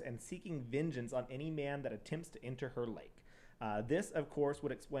waters and seeking vengeance on any man that attempts to enter her lake. This, of course,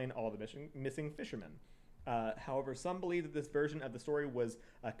 would explain all the missing fishermen. However, some believe that this version of the story was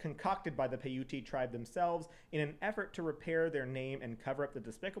concocted by the Paiute tribe themselves in an effort to repair their name and cover up the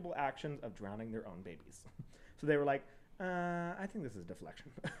despicable actions of drowning their own babies. So they were like, I think this is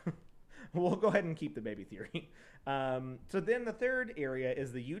deflection. We'll go ahead and keep the baby theory. So then the third area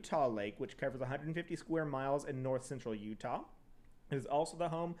is the Utah Lake, which covers 150 square miles in north central Utah. It is also the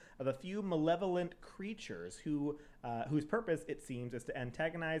home of a few malevolent creatures whose purpose, it seems, is to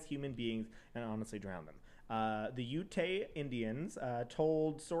antagonize human beings and honestly drown them. The Ute Indians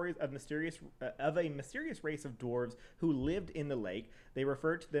told stories of a mysterious race of dwarves who lived in the lake. They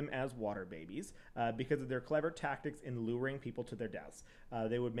referred to them as water babies because of their clever tactics in luring people to their deaths.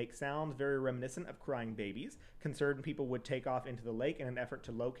 They would make sounds very reminiscent of crying babies. Concerned people would take off into the lake in an effort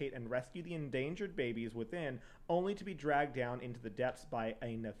to locate and rescue the endangered babies within, only to be dragged down into the depths by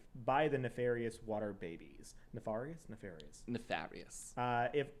the nefarious water babies. Nefarious? Nefarious.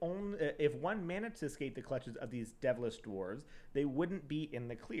 If one managed to escape the clutches of these devilish dwarves, they wouldn't be in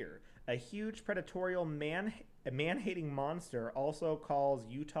the clear. A huge predatorial man-hating monster also calls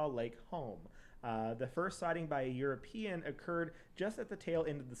Utah Lake home. The first sighting by a European occurred just at the tail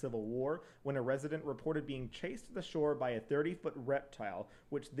end of the Civil War, when a resident reported being chased to the shore by a 30-foot reptile,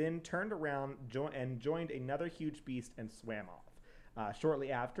 which then turned around and joined another huge beast and swam off.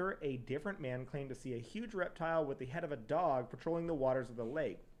 Shortly after, a different man claimed to see a huge reptile with the head of a dog patrolling the waters of the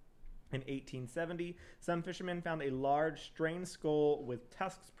lake. In 1870, some fishermen found a large, strange skull with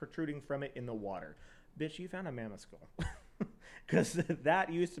tusks protruding from it in the water. Bitch, you found a mammoth skull. Because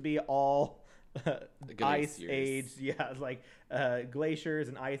that used to be all ice age. Yeah, like glaciers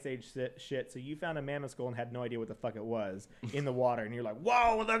and ice age shit. So you found a mammoth skull and had no idea what the fuck it was in the water. And you're like,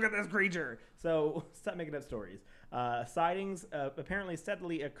 whoa, look at this creature. So stop making up stories. Sightings apparently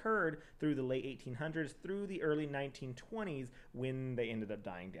steadily occurred through the late 1800s through the early 1920s when they ended up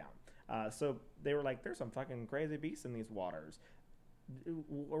dying down. So they were like, there's some fucking crazy beasts in these waters.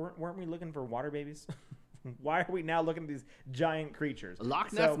 Weren't we looking for water babies? Why are we now looking at these giant creatures? A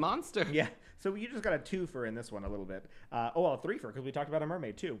Loch Ness monster. Yeah. So you just got a twofer in this one a little bit. A threefer, because we talked about a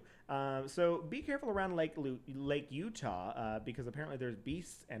mermaid too. So be careful around Lake Utah because apparently there's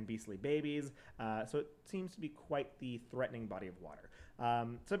beasts and beastly babies. So it seems to be quite the threatening body of water.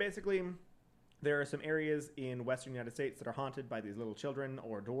 So basically, there are some areas in western United States that are haunted by these little children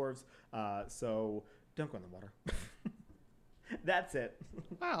or dwarves. So don't go in the water. That's it.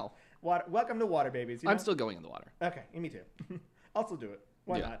 Wow. Welcome to water babies. You know? I'm still going in the water. Okay, me too. I'll still do it.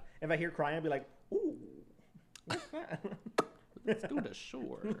 Why not? If I hear crying, I'll be like, ooh, what's that? Let's go to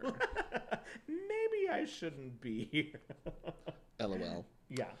shore. Maybe I shouldn't be here. LOL.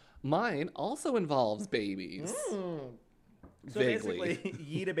 Yeah. Mine also involves babies. So Vaguely. basically,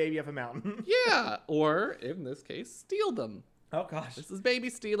 yeet a baby off a mountain. Yeah, or in this case, steal them. Oh gosh. This is baby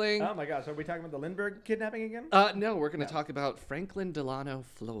stealing. Oh my gosh. Are we talking about the Lindbergh kidnapping again? No, we're going to talk about Franklin Delano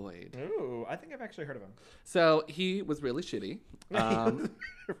Floyd. Ooh, I think I've actually heard of him. So he was really shitty.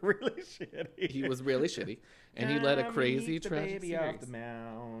 Really shitty. He was really shitty, and he led a crazy, the tragic baby off series. the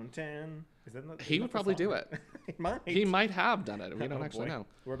mountain. Is that He would probably do it. He might. He might have done it. We don't Oh, actually boy. know.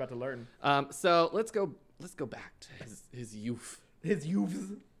 We're about to learn. So let's go back to his youth. His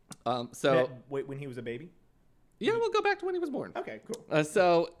youths. Wait, when he was a baby? yeah, we'll go back to when he was born. Okay, cool.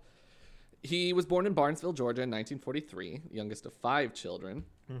 So he was born in Barnesville, Georgia, in 1943, youngest of 5 children.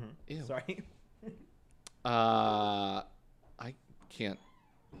 Ew. Sorry. I can't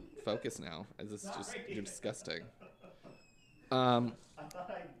focus now. This is just Sorry. you're disgusting. I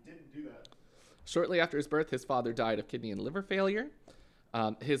thought I didn't do that. Shortly after his birth, his father died of kidney and liver failure.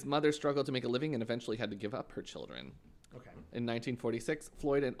 His mother struggled to make a living and eventually had to give up her children. Okay. In 1946,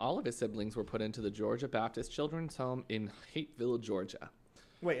 Floyd and all of his siblings were put into the Georgia Baptist Children's Home in Hateville, Georgia.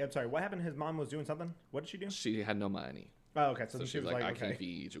 Wait, I'm sorry. What happened? His mom was doing something? What did she do? She had no money. Oh, okay. So, So she she was was like, I okay. can't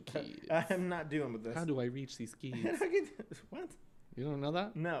feed your kids. I'm not dealing with this. How do I reach these kids? What? You don't know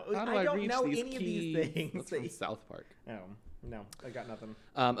that? No. How do I don't reach know these any of these kids? things. That's from South Park. Oh, no. I got nothing.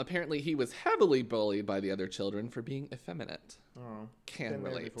 Apparently, he was heavily bullied by the other children for being effeminate. Oh. Can been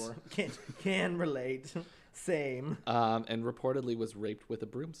there relate. before. Can relate. Same. And reportedly was raped with a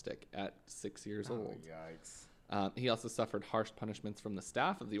broomstick at 6 years old. Yikes. He also suffered harsh punishments from the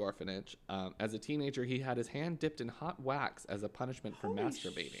staff of the orphanage. As a teenager, he had his hand dipped in hot wax as a punishment for Holy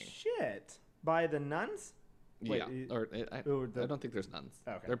masturbating. Shit. By the nuns? Wait, Yeah, I don't think there's nuns.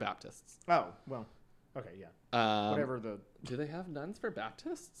 Oh, okay. They're Baptists. Oh, well. Okay, yeah. Whatever the... Do they have nuns for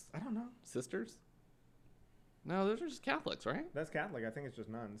Baptists? I don't know. Sisters? No, those are just Catholics, right? That's Catholic. I think it's just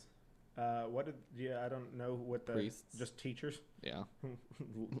nuns. What did... Yeah, I don't know what the... Priests. Just teachers? Yeah.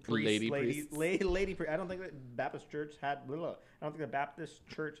 Priests, Priests. lady priest. I don't think that Baptist church had... I don't think the Baptist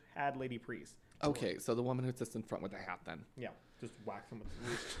church had lady priests. Okay, so the woman who sits in front with the hat then. Yeah, just whack them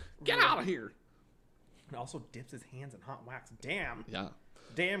with... Get out of here! And also dips his hands in hot wax. Damn. Yeah.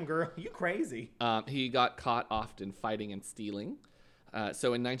 Damn, girl. You crazy. He got caught often fighting and stealing.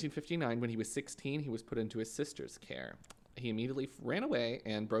 So in 1959, when he was 16, he was put into his sister's care. He immediately ran away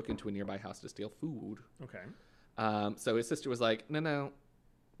and broke into a nearby house to steal food. Okay. So his sister was like, no,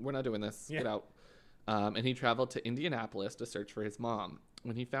 we're not doing this. Yeah. Get out. And he traveled to Indianapolis to search for his mom.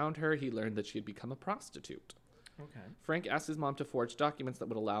 When he found her, he learned that she had become a prostitute. Okay. Frank asked his mom to forge documents that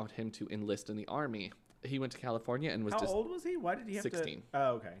would allow him to enlist in the army. He went to California and was How old was he? Why did he have 16. to...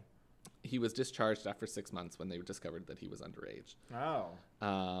 Oh, okay. He was discharged after 6 months when they discovered that he was underage.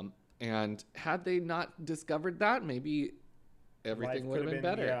 Oh. And had they not discovered that, maybe everything Life would have could've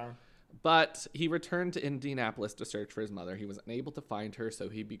been better. Yeah. But he returned to Indianapolis to search for his mother. He was unable to find her, so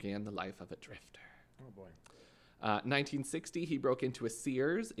he began the life of a drifter. Oh, boy. 1960, he broke into a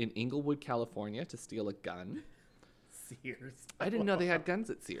Sears in Inglewood, California to steal a gun. Sears. I didn't know they had guns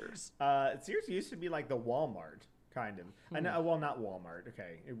at Sears. Sears used to be like the Walmart, kind of. I know, well, not Walmart.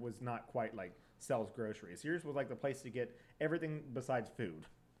 Okay, it was not quite like sells groceries. Sears was like the place to get everything besides food.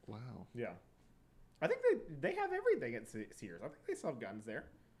 Wow. Yeah, I think they have everything at Sears. I think they sell guns there.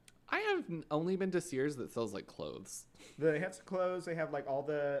 I have only been to Sears that sells like clothes. They have some clothes. They have like all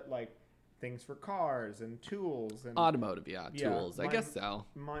the like things for cars and tools and Automotive, yeah. Tools. I mine- guess so.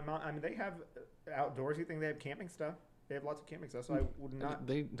 My mom. I mean, they have outdoorsy thing. They have camping stuff. They have lots of camping stuff. So I would not.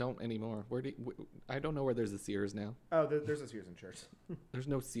 They don't anymore. I don't know where there's a Sears now. Oh, there's a Sears in church. There's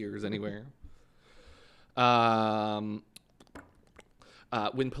no Sears anywhere.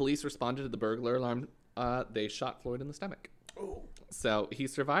 When police responded to the burglar alarm, they shot Floyd in the stomach. Oh. So he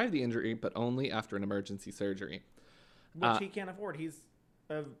survived the injury, but only after an emergency surgery. Which he can't afford. He's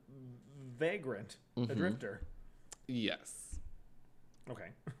a vagrant, a drifter. Yes.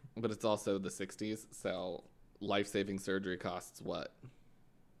 Okay. But it's also the 60s, so life-saving surgery costs what?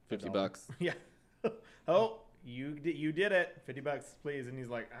 $50? Yeah. Oh, you did it. $50, please. And he's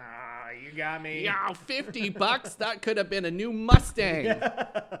like, you got me. Yeah, $50? That could have been a new Mustang.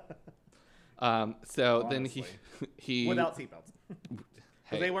 So then he Without seatbelts.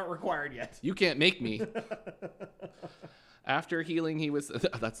 hey, They weren't required yet. you can't make me. After healing, he was...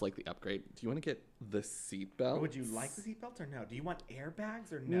 That's like the upgrade. Do you want to get the seatbelt? Would you like the seatbelt or no? Do you want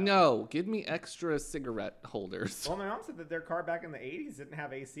airbags or no? No. Give me extra cigarette holders. Well, my mom said that their car back in the 80s didn't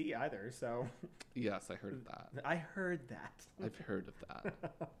have AC either, so... Yes, I heard of that. I heard that. I've heard of that.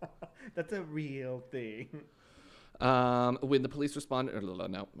 That's a real thing. When the police responded...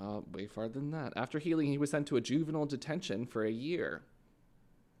 No, way farther than that. After healing, he was sent to a juvenile detention for a year.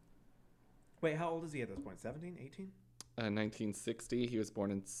 Wait, how old is he at this point? 17, 18? 1960. He was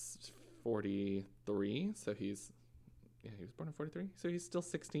born in 43, so he's Yeah, he was born in 43. So he's still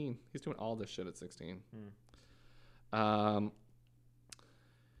 16. He's doing all this shit at 16. Hmm.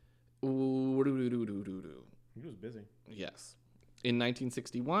 Ooh, He was busy. yes. In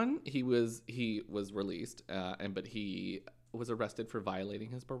 1961, he was released, but he was arrested for violating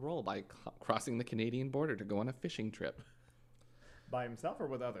his parole by crossing the Canadian border to go on a fishing trip By himself or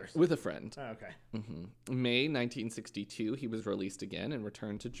with others? with a friend. Oh, okay. May 1962, he was released again and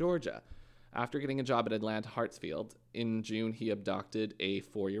returned to Georgia. After getting a job at Atlanta Hartsfield, in June he abducted a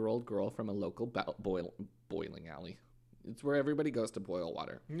 4-year-old girl from a local boiling alley. It's where everybody goes to boil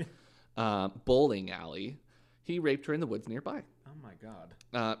water. Bowling alley. He raped her in the woods nearby. Oh my God.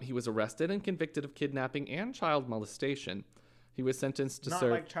 He was arrested and convicted of kidnapping and child molestation. He was sentenced to Not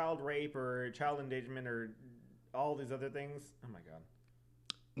serve like child rape or child endangerment or all these other things. Oh my God.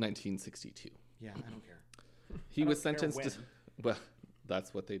 1962. Yeah, I don't care. He I was don't care sentenced to. Well,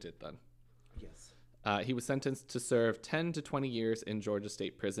 that's what they did then. Yes. He was sentenced to serve 10 to 20 years in Georgia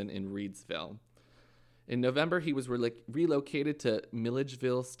State Prison in Reedsville. In November, he was relocated to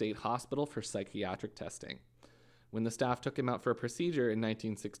Milledgeville State Hospital for psychiatric testing. When the staff took him out for a procedure in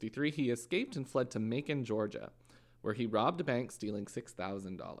 1963, he escaped and fled to Macon, Georgia, where he robbed a bank, stealing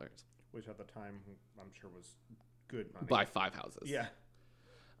 $6,000. Which at the time, I'm sure was good money. By 5 houses. Yeah.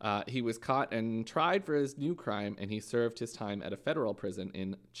 He was caught and tried for his new crime, and he served his time at a federal prison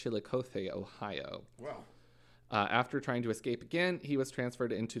in Chillicothe, Ohio. Well. After trying to escape again, he was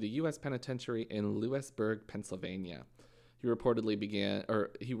transferred into the U.S. penitentiary in Lewisburg, Pennsylvania. He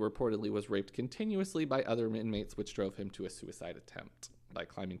reportedly was raped continuously by other inmates, which drove him to a suicide attempt by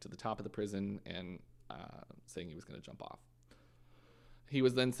climbing to the top of the prison and saying he was going to jump off. He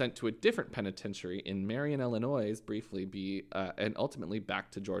was then sent to a different penitentiary in Marion, Illinois, and ultimately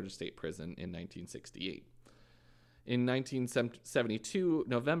back to Georgia State Prison in 1968. In 1972,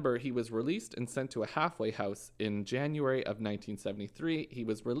 November, he was released and sent to a halfway house. In January of 1973, he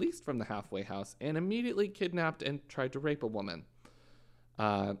was released from the halfway house and immediately kidnapped and tried to rape a woman.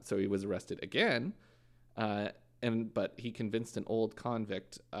 So he was arrested again, but he convinced an old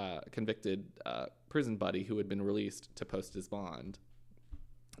convicted prison buddy who had been released to post his bond.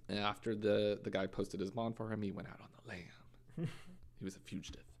 And after the guy posted his bond for him, he went out on the lam. He was a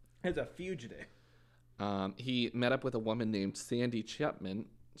fugitive. He's a fugitive. He met up with a woman named Sandy Chipman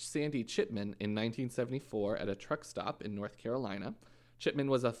in 1974 at a truck stop in North Carolina. Chipman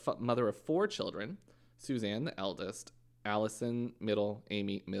was a mother of 4 children: Suzanne, the eldest, Allison, middle,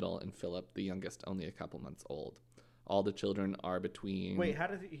 Amy, middle, and Philip, the youngest, only a couple months old. All the children are between. Wait, how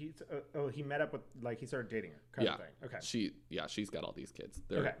did he met up with, like, he started dating her kind of thing? Okay. She's got all these kids.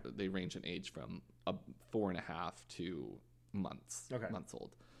 They range in age from 4.5 to months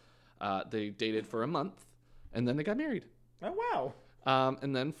old. They dated for a month, and then they got married. Oh, wow.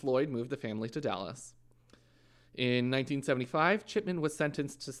 And then Floyd moved the family to Dallas. In 1975, Chipman was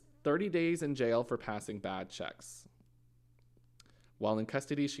sentenced to 30 days in jail for passing bad checks. While in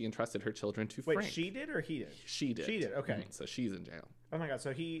custody, she entrusted her children to Frank. Wait, she did or he did? She did. She did, okay. So she's in jail. Oh, my God.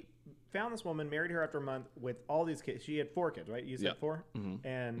 So he found this woman, married her after a month with all these kids. She had 4 kids, right? You said 4? Mm-hmm.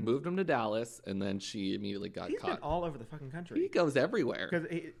 And moved them to Dallas, and then she immediately got he's caught. Been all over the fucking country. He goes everywhere. Because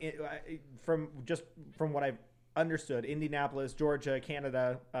from what I've understood, Indianapolis, Georgia,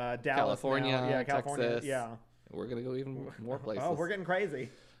 Canada, Dallas, California, now. California, Texas. yeah. We're gonna go even more places. Oh, we're getting crazy.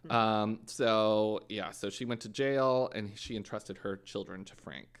 So she went to jail, and she entrusted her children to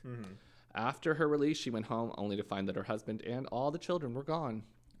Frank. Mm-hmm. After her release, she went home only to find that her husband and all the children were gone.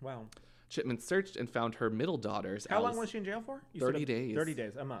 Wow. Chipman searched and found her middle daughters. How long was she in jail for? 30 days. 30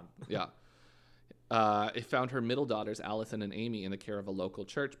 days, a month. Yeah. It found her middle daughters, Allison and Amy, in the care of a local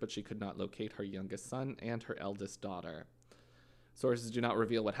church, but she could not locate her youngest son and her eldest daughter. Sources do not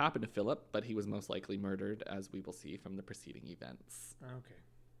reveal what happened to Philip, but he was most likely murdered, as we will see from the preceding events. Okay.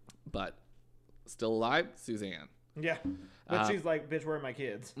 But still alive, Suzanne. Yeah. But she's like, bitch, where are my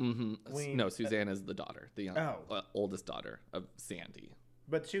kids? Mm-hmm. No, Suzanne is the daughter, the oldest daughter of Sandy.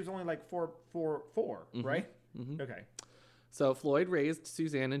 But she was only like four, mm-hmm. right? Mm-hmm. Okay. So Floyd raised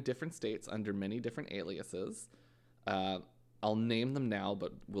Suzanne in different states under many different aliases. I'll name them now,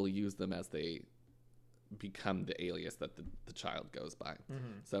 but we'll use them as they become the alias that the child goes by.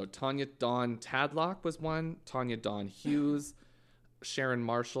 Mm-hmm. So Tanya Dawn Tadlock was one, Tanya Dawn Hughes, Sharon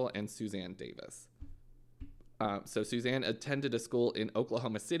Marshall, and Suzanne Davis. So Suzanne attended a school in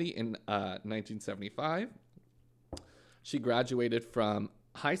Oklahoma City in 1975. She graduated from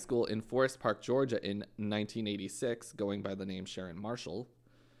high school in Forest Park, Georgia in 1986, going by the name Sharon Marshall.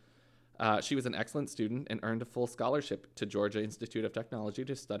 She was an excellent student and earned a full scholarship to Georgia Institute of Technology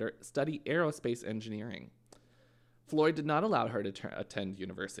to study aerospace engineering. Floyd did not allow her to attend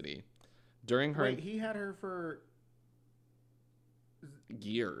university. During her... Wait, he had her for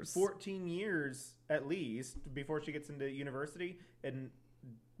years. 14 years at least before she gets into university. And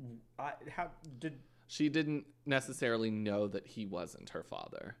how did... She didn't necessarily know that he wasn't her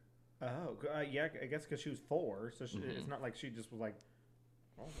father. Oh, yeah, I guess because she was 4. So it's not like she just was like...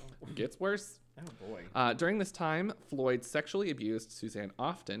 Oh, no. Gets worse. Oh, boy. During this time, Floyd sexually abused Suzanne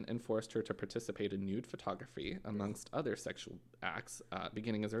often and forced her to participate in nude photography, amongst other sexual acts,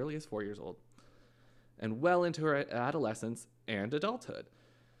 beginning as early as 4 years old, and well into her adolescence and adulthood.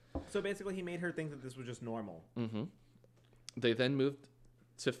 So basically, he made her think that this was just normal. Mm-hmm. They then moved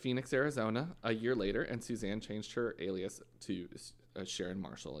to Phoenix, Arizona a year later, and Suzanne changed her alias to Sharon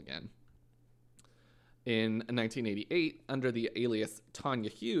Marshall again. In 1988, under the alias Tanya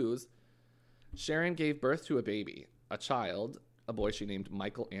Hughes, Sharon gave birth to a baby, a child, a boy she named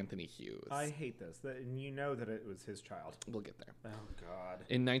Michael Anthony Hughes. I hate this. And you know that it was his child. We'll get there. Oh, God.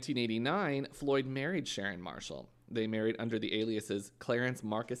 In 1989, Floyd married Sharon Marshall. They married under the aliases Clarence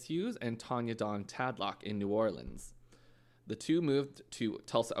Marcus Hughes and Tanya Dawn Tadlock in New Orleans. The two moved to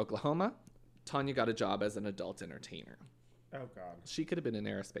Tulsa, Oklahoma. Tanya got a job as an adult entertainer. Oh, God. She could have been an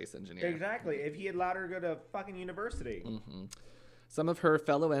aerospace engineer. Exactly. If he had allowed her to go to fucking university. Mm-hmm. Some of her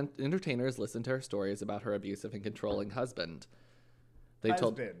fellow entertainers listened to her stories about her abusive and controlling husband.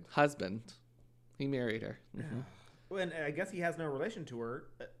 Husband. He married her. Mm-hmm. Well, and I guess he has no relation to her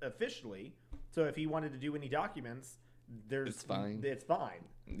officially. So if he wanted to do any documents, It's fine. It's fine.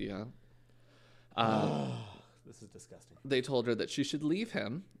 Yeah. This is disgusting. They told her that she should leave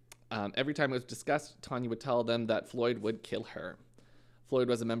him. Every time it was discussed, Tanya would tell them that Floyd would kill her. Floyd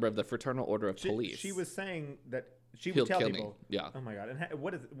was a member of the Fraternal Order of Police. She was saying that she He'll would tell kill people. me. Yeah. Oh my God. And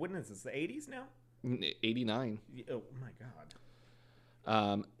when is this? The 80s now? 89. Oh my God. Bitch,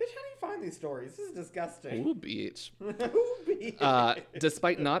 how do you find these stories? This is disgusting. Ooh, beach. Ooh, bitch.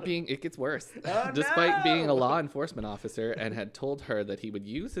 Despite not being, it gets worse. Oh, Despite being a no! law enforcement officer and had told her that he would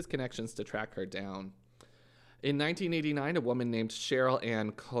use his connections to track her down. In 1989, a woman named Cheryl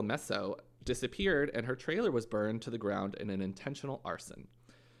Ann Comesso disappeared and her trailer was burned to the ground in an intentional arson.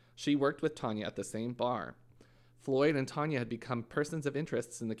 She worked with Tanya at the same bar. Floyd and Tanya had become persons of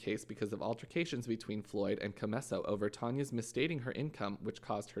interest in the case because of altercations between Floyd and Comesso over Tanya's misstating her income, which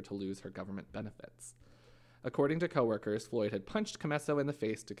caused her to lose her government benefits. According to coworkers, Floyd had punched Comesso in the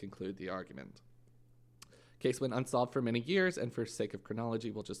face to conclude the argument. Case went unsolved for many years, and for sake of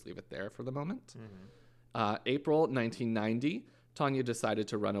chronology, we'll just leave it there for the moment. April 1990, Tanya decided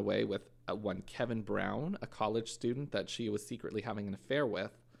to run away with one Kevin Brown, a college student that she was secretly having an affair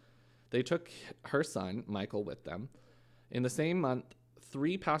with. They took her son, Michael, with them. In the same month,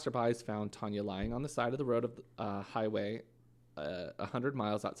 3 passerbys found Tanya lying on the side of the road of highway 100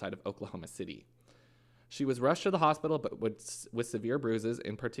 miles outside of Oklahoma City. She was rushed to the hospital, but with severe bruises,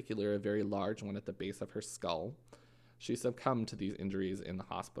 in particular a very large one at the base of her skull. She succumbed to these injuries in the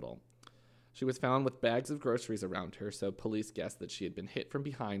hospital. She was found with bags of groceries around her, so police guessed that she had been hit from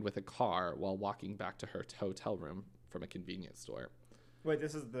behind with a car while walking back to her hotel room from a convenience store. Wait,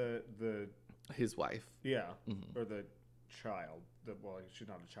 this is the His wife. yeah, Mhm. or the child. Well, she's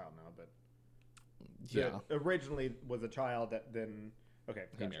not a child now, but Yeah. originally was a child that then He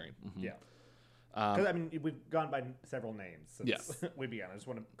gotcha. married. Mhm. Yeah, because I mean we've gone by several names since Yes. we began. I just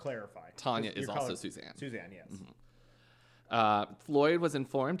want to clarify. Tanya You're is also calling- Suzanne. Suzanne, yes. Floyd was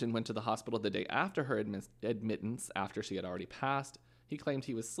informed and went to the hospital the day after her admittance after she had already passed. He claimed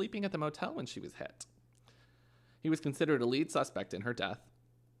he was sleeping at the motel when she was hit. He was considered a lead suspect in her death.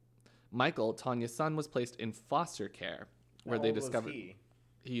 Michael, Tanya's son, was placed in foster care, where How they old was discovered he?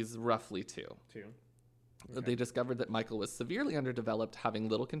 he's roughly 2. Too. They discovered that Michael was severely underdeveloped, having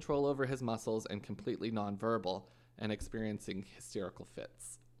little control over his muscles and completely nonverbal, and experiencing hysterical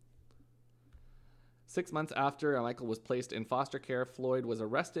fits. 6 months after Michael was placed in foster care, Floyd was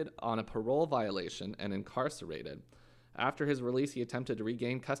arrested on a parole violation and incarcerated. After his release, he attempted to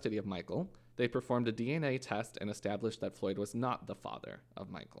regain custody of Michael. They performed a DNA test and established that Floyd was not the father of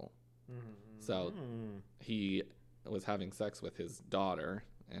Michael. So he was having sex with his daughter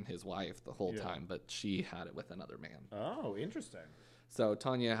and his wife the whole Yeah. time, but she had it with another man. Oh, interesting. So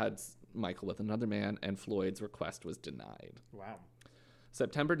Tanya had Michael with another man, and Floyd's request was denied. Wow.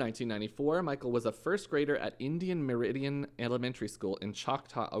 September 1994, Michael was a first grader at Indian Meridian Elementary School in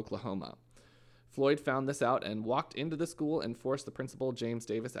Choctaw, Oklahoma. Floyd found this out and walked into the school and forced the principal, James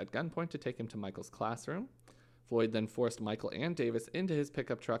Davis, at gunpoint to take him to Michael's classroom. Floyd then forced Michael and Davis into his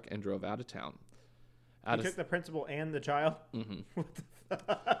pickup truck and drove out of town. He took the principal and the child? What the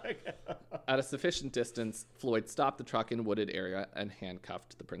fuck? At a sufficient distance, Floyd stopped the truck in a wooded area and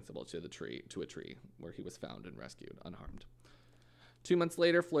handcuffed the principal to a tree where he was found and rescued unharmed. 2 months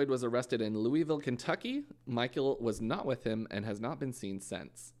later, Floyd was arrested in Louisville, Kentucky. Michael was not with him and has not been seen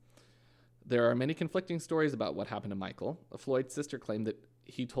since. There are many conflicting stories about what happened to Michael. Floyd's sister claimed that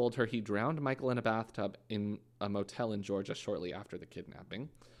he told her he drowned Michael in a bathtub in a motel in Georgia shortly after the kidnapping.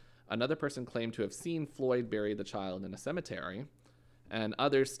 Another person claimed to have seen Floyd bury the child in a cemetery. And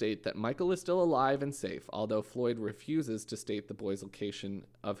others state that Michael is still alive and safe, although Floyd refuses to state the boy's location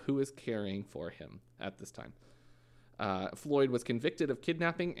of who is caring for him at this time. Floyd was convicted of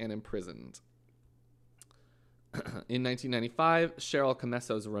kidnapping and imprisoned. In 1995, Cheryl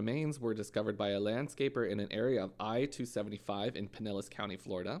Comesso's remains were discovered by a landscaper in an area of I-275 in Pinellas County,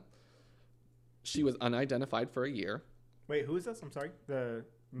 Florida. She was unidentified for a year. Wait, who is this? I'm sorry. The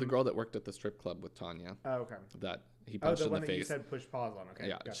girl that worked at the strip club with Tanya. Oh, okay. That he punched the in one the that face. you said push pause on. Okay.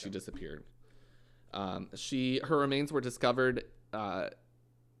 Yeah, Gotcha. she disappeared. Her remains were discovered. Her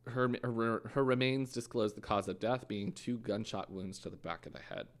remains disclosed the cause of death being 2 gunshot wounds to the back of the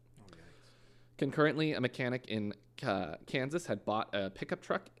head. Oh, yikes. Concurrently, a mechanic in Kansas had bought a pickup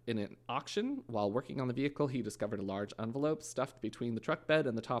truck in an auction. While working on the vehicle, he discovered a large envelope stuffed between the truck bed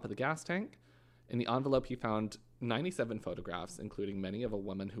and the top of the gas tank. In the envelope, he found 97 photographs, including many of a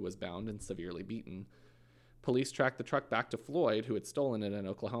woman who was bound and severely beaten. Police tracked the truck back to Floyd, who had stolen it in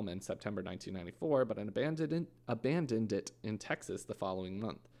Oklahoma in September 1994, but abandoned it in Texas the following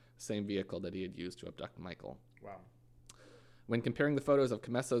month, the same vehicle that he had used to abduct Michael. Wow. When comparing the photos of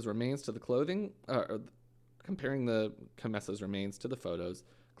Comesso's remains to the clothing, comparing the Comesso's remains to the photos,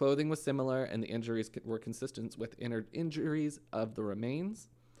 clothing was similar and the injuries were consistent with injuries of the remains.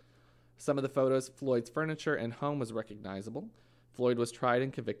 Some of the photos, Floyd's furniture and home was recognizable. Floyd was tried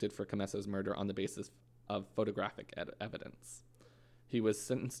and convicted for Comesso's murder on the basis of photographic evidence. He was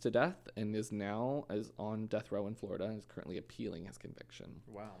sentenced to death and is now on death row in Florida and is currently appealing his conviction.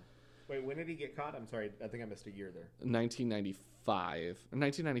 Wow. Wait, when did he get caught? I'm sorry, I think I missed a year there. 1995. In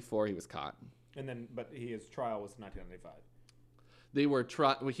 1994, he was caught. And then, but his trial was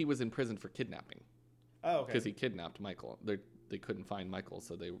 1995. He was in prison for kidnapping. Oh, okay. Because he kidnapped Michael. They couldn't find Michael,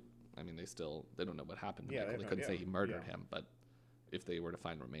 so they don't know what happened to Michael. They couldn't say he murdered him, but if they were to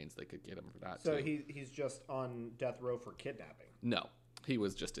find remains, they could get him for that So too. he's just on death row for kidnapping. No, he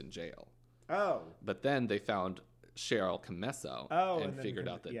was just in jail. Oh. But then they found Cheryl Comesso and figured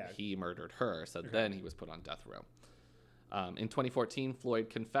out that he murdered her, so then he was put on death row. In 2014, Floyd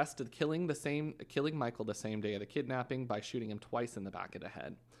confessed to killing Michael the same day of the kidnapping by shooting him twice in the back of the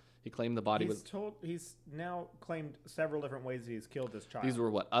head. He claimed the body He's now claimed several different ways he's killed this child. These were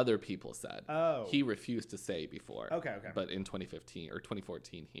what other people said. Oh. He refused to say before. Okay. But in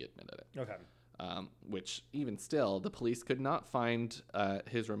 2014, he admitted it. Okay. Which, even still, the police could not find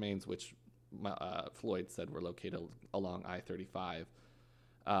his remains, which Floyd said were located along I-35.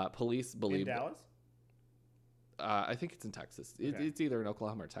 Police believe... In Dallas? I think it's in Texas. Okay. It's either in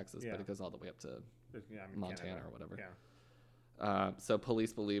Oklahoma or Texas, but it goes all the way up to Montana Canada. or whatever. Yeah. So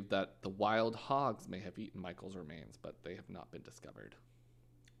police believe that the wild hogs may have eaten Michael's remains, but they have not been discovered.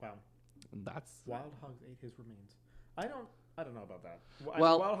 Wow. And that's... Wild hogs ate his remains. I don't know about that.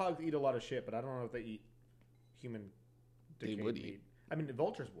 Well, wild hogs eat a lot of shit, but I don't know if they eat human decayed They would meat. eat. I mean, the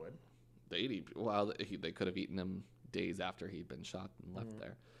vultures would. They'd eat... Well, they could have eaten him days after he'd been shot and left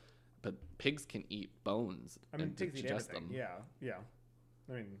there. But pigs can eat bones and pigs eat digest everything. them. Yeah.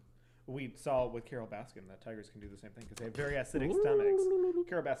 I mean, we saw with Carol Baskin that tigers can do the same thing because they have very acidic stomachs.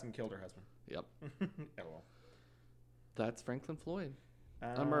 Carol Baskin killed her husband. Yep. LOL. That's Franklin Floyd.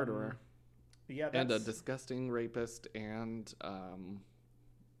 A murderer. Yeah, and a disgusting rapist and...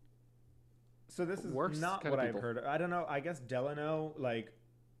 So this is worse not kind what of I've people. heard. I don't know. I guess Delano, like,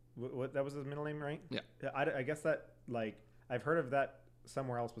 what that was his middle name, right? Yeah. I guess that, like, I've heard of that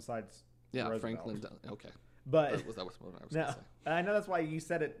somewhere else besides Yeah, Roosevelt. Franklin... Okay. But That was what I was no, going to say. I know that's why you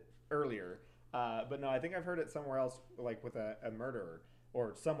said it earlier. But no, I think I've heard it somewhere else, like with a murderer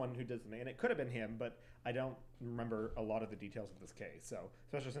or someone who did something, and it could have been him, but I don't remember a lot of the details of this case. So,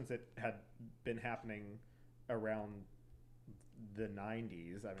 especially since it had been happening around the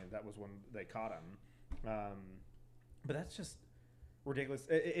 90s. I mean, that was when they caught him. But that's just ridiculous.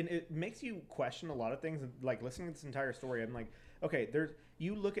 It makes you question a lot of things. Like, listening to this entire story, I'm like, okay,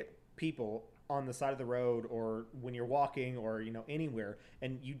 you look at people on the side of the road or when you're walking or, anywhere,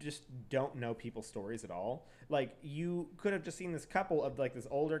 and you just don't know people's stories at all. Like, you could have just seen this couple of, like, this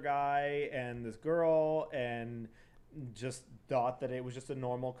older guy and this girl and just thought that it was just a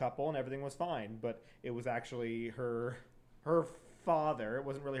normal couple and everything was fine. But it was actually her father. It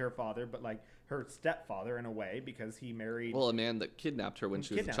wasn't really her father, but, like, her stepfather in a way, because he married... Well, a man that kidnapped her when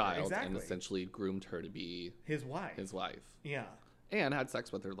she was a child exactly. and essentially groomed her to be his wife. Yeah. And had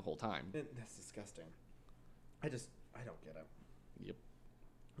sex with her the whole time. That's disgusting. I don't get it. Yep.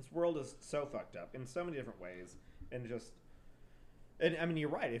 This world is so fucked up in so many different ways, and and I mean, you're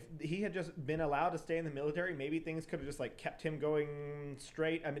right. If he had just been allowed to stay in the military, maybe things could have just like kept him going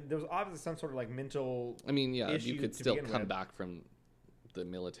straight. I mean, there was obviously some sort of like mental. I mean, yeah, issue you could to still begin come with. back from the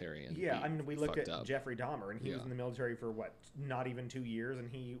military and Yeah, be I mean, we look fucked at up. Jeffrey Dahmer, and he was Yeah. in the military for what, not even 2 years, and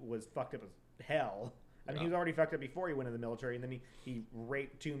he was fucked up as hell. I mean, Yeah. he was already fucked up before he went in the military, and then he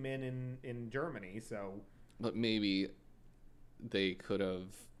raped 2 men in Germany. So But maybe they could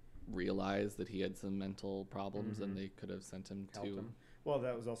have realized that he had some mental problems and they could have sent him helped to. him. Well,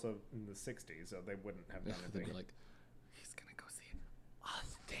 that was also in the 60s, so they wouldn't have done They'd be anything. like, he's gonna go see a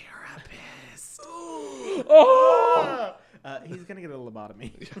therapist. Oh! He's gonna get a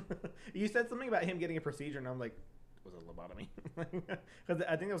lobotomy. You said something about him getting a procedure, and I'm like, was it a lobotomy? Because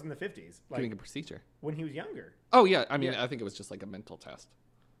I think it was in the 50s, like Doing a procedure. when he was younger. Oh yeah, I mean, Yeah. I think it was just like a mental test.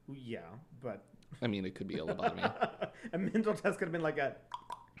 Yeah, but I mean, it could be a lobotomy. a mental test could have been like a.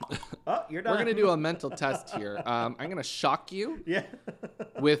 Oh, you're done. We're gonna do a mental test here. I'm gonna shock you Yeah.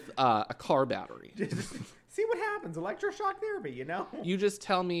 with a car battery. Just see what happens. Electroshock therapy, you know? You just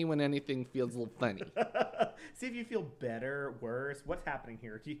tell me when anything feels a little funny. See if you feel better, worse. What's happening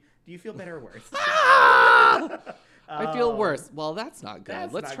here? Do you feel better or worse? Ah! I feel Oh, worse. Well, that's not good.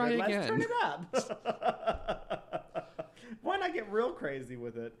 that's Let's not try good. again. Let's turn it up. Why not get real crazy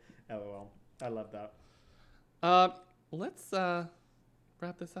with it? LOL. I love that. Let's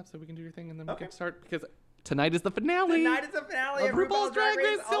wrap this up so we can do your thing and then we Okay. can start because tonight is the finale. Tonight is the finale of RuPaul's Drag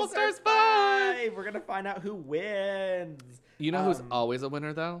Race All All-Stars Stars 5. 5. We're gonna find out who wins. You know who's Um, always a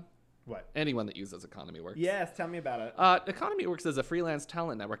winner though? What? Anyone that uses Economy Works. Yes, tell me about it. Economy Works is a freelance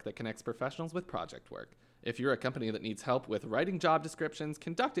talent network that connects professionals with project work. If you're a company that needs help with writing job descriptions,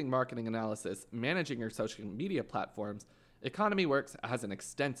 conducting marketing analysis, managing your social media platforms, Economy Works has an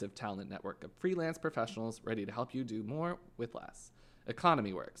extensive talent network of freelance professionals ready to help you do more with less.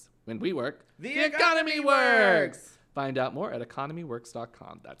 Economy Works. When we work, The economy works! Find out more at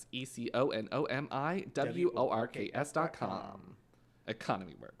economyworks.com. That's ECONOMIWORKS.com.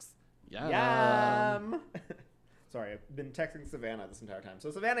 Economy Works. Yeah. Yum. Sorry, I've been texting Savannah this entire time.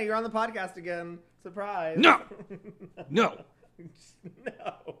 So, Savannah, you're on the podcast again. Surprise. No. No.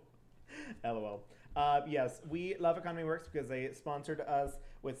 No. LOL. Yes, we love Economy Works because they sponsored us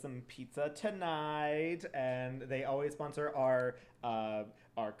with some pizza tonight, and they always sponsor our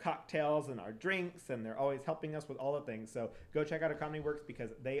cocktails and our drinks, and they're always helping us with all the things. So go check out Economy Works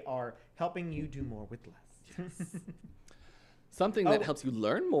because they are helping you do more with less. Something that Oh. helps you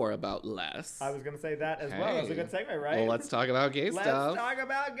learn more about less. I was going to say that as well. That's a Hey. good segue, right? Well, let's talk about gay Let's stuff. talk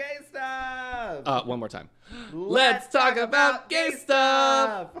about gay stuff. One more time. Let's talk about gay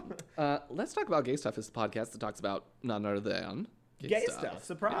stuff. Let's talk about gay stuff is a podcast that talks about none other than Gay stuff.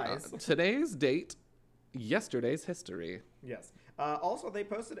 Surprise. Yeah. Today's date, yesterday's history. Yes. Also, they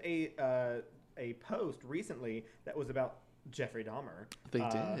posted a post recently that was about Jeffrey Dahmer. They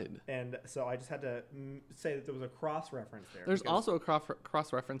did. And so I just had to say that there was a cross reference there. There's because- also a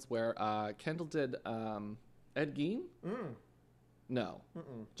cross reference where Kendall did Ed Gein. Mm, No,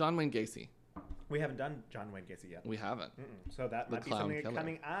 mm-mm. John Wayne Gacy. We haven't done John Wayne Gacy yet. We haven't. So that The might be clown something killer.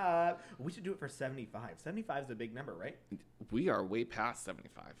 coming up. We should do it for 75. 75 is a big number, right? We are way past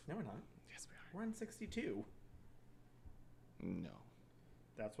 75. No, we're not. Yes, we We're on 62. are. No.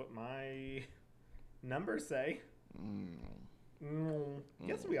 That's what my numbers say. Mm.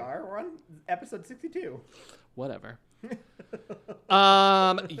 Yes, we are. We're on episode 62. Whatever.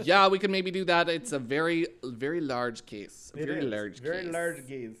 Yeah, we can maybe do that. It's a very, very large case. It Very is. large Very case. large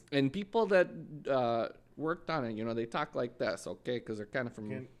gaze. And people that worked on it, they talk like this, okay? Because they're kind of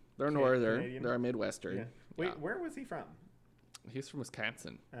from, they're northern, Canadian? they're a Midwestern. Yeah. Wait, Yeah. where was he from? He's from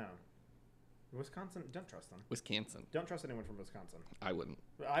Wisconsin. Oh. Wisconsin? Don't trust them. Wisconsin. Don't trust anyone from Wisconsin. I wouldn't.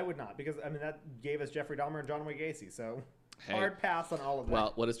 I would not, because, I mean, that gave us Jeffrey Dahmer and John Wayne Gacy, so Hey. hard pass on all of that.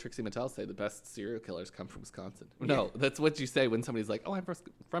 Well, what does Trixie Mattel say? The best serial killers come from Wisconsin. No, that's what you say when somebody's like, "Oh, I'm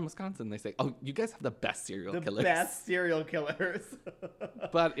from Wisconsin." They say, "Oh, you guys have the best serial the killers." best serial killers.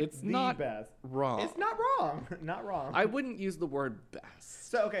 But it's the not best. wrong. It's not wrong. Not wrong. I wouldn't use the word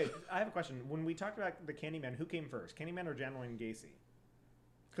best. So, okay, I have a question. When we talked about the Candyman, who came first? Candyman or John Wayne Gacy?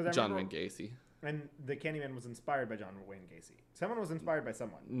 Because John Wayne Gacy. And the Candyman was inspired by John Wayne Gacy. Someone was inspired by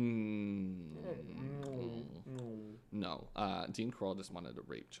someone. No. Dean Kroll just wanted to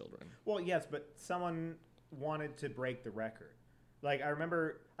rape children. Well, yes, but someone wanted to break the record. Like, I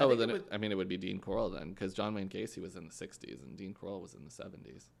remember... Oh, well, then it would be Dean Kroll then, because John Wayne Gacy was in the 60s and Dean Kroll was in the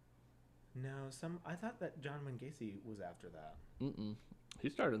 70s. No, I thought that John Wayne Gacy was after that. He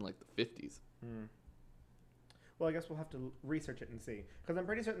started in like the 50s. Well, I guess we'll have to research it and see. Because I'm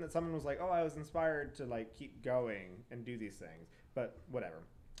pretty certain that someone was like, oh, I was inspired to, like, keep going and do these things. But whatever.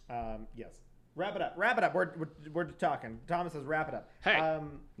 Yes. Wrap it up. Wrap it up. We're talking. Thomas says wrap it up. Hey,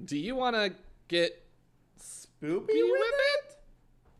 do you want to get spoopy with with it?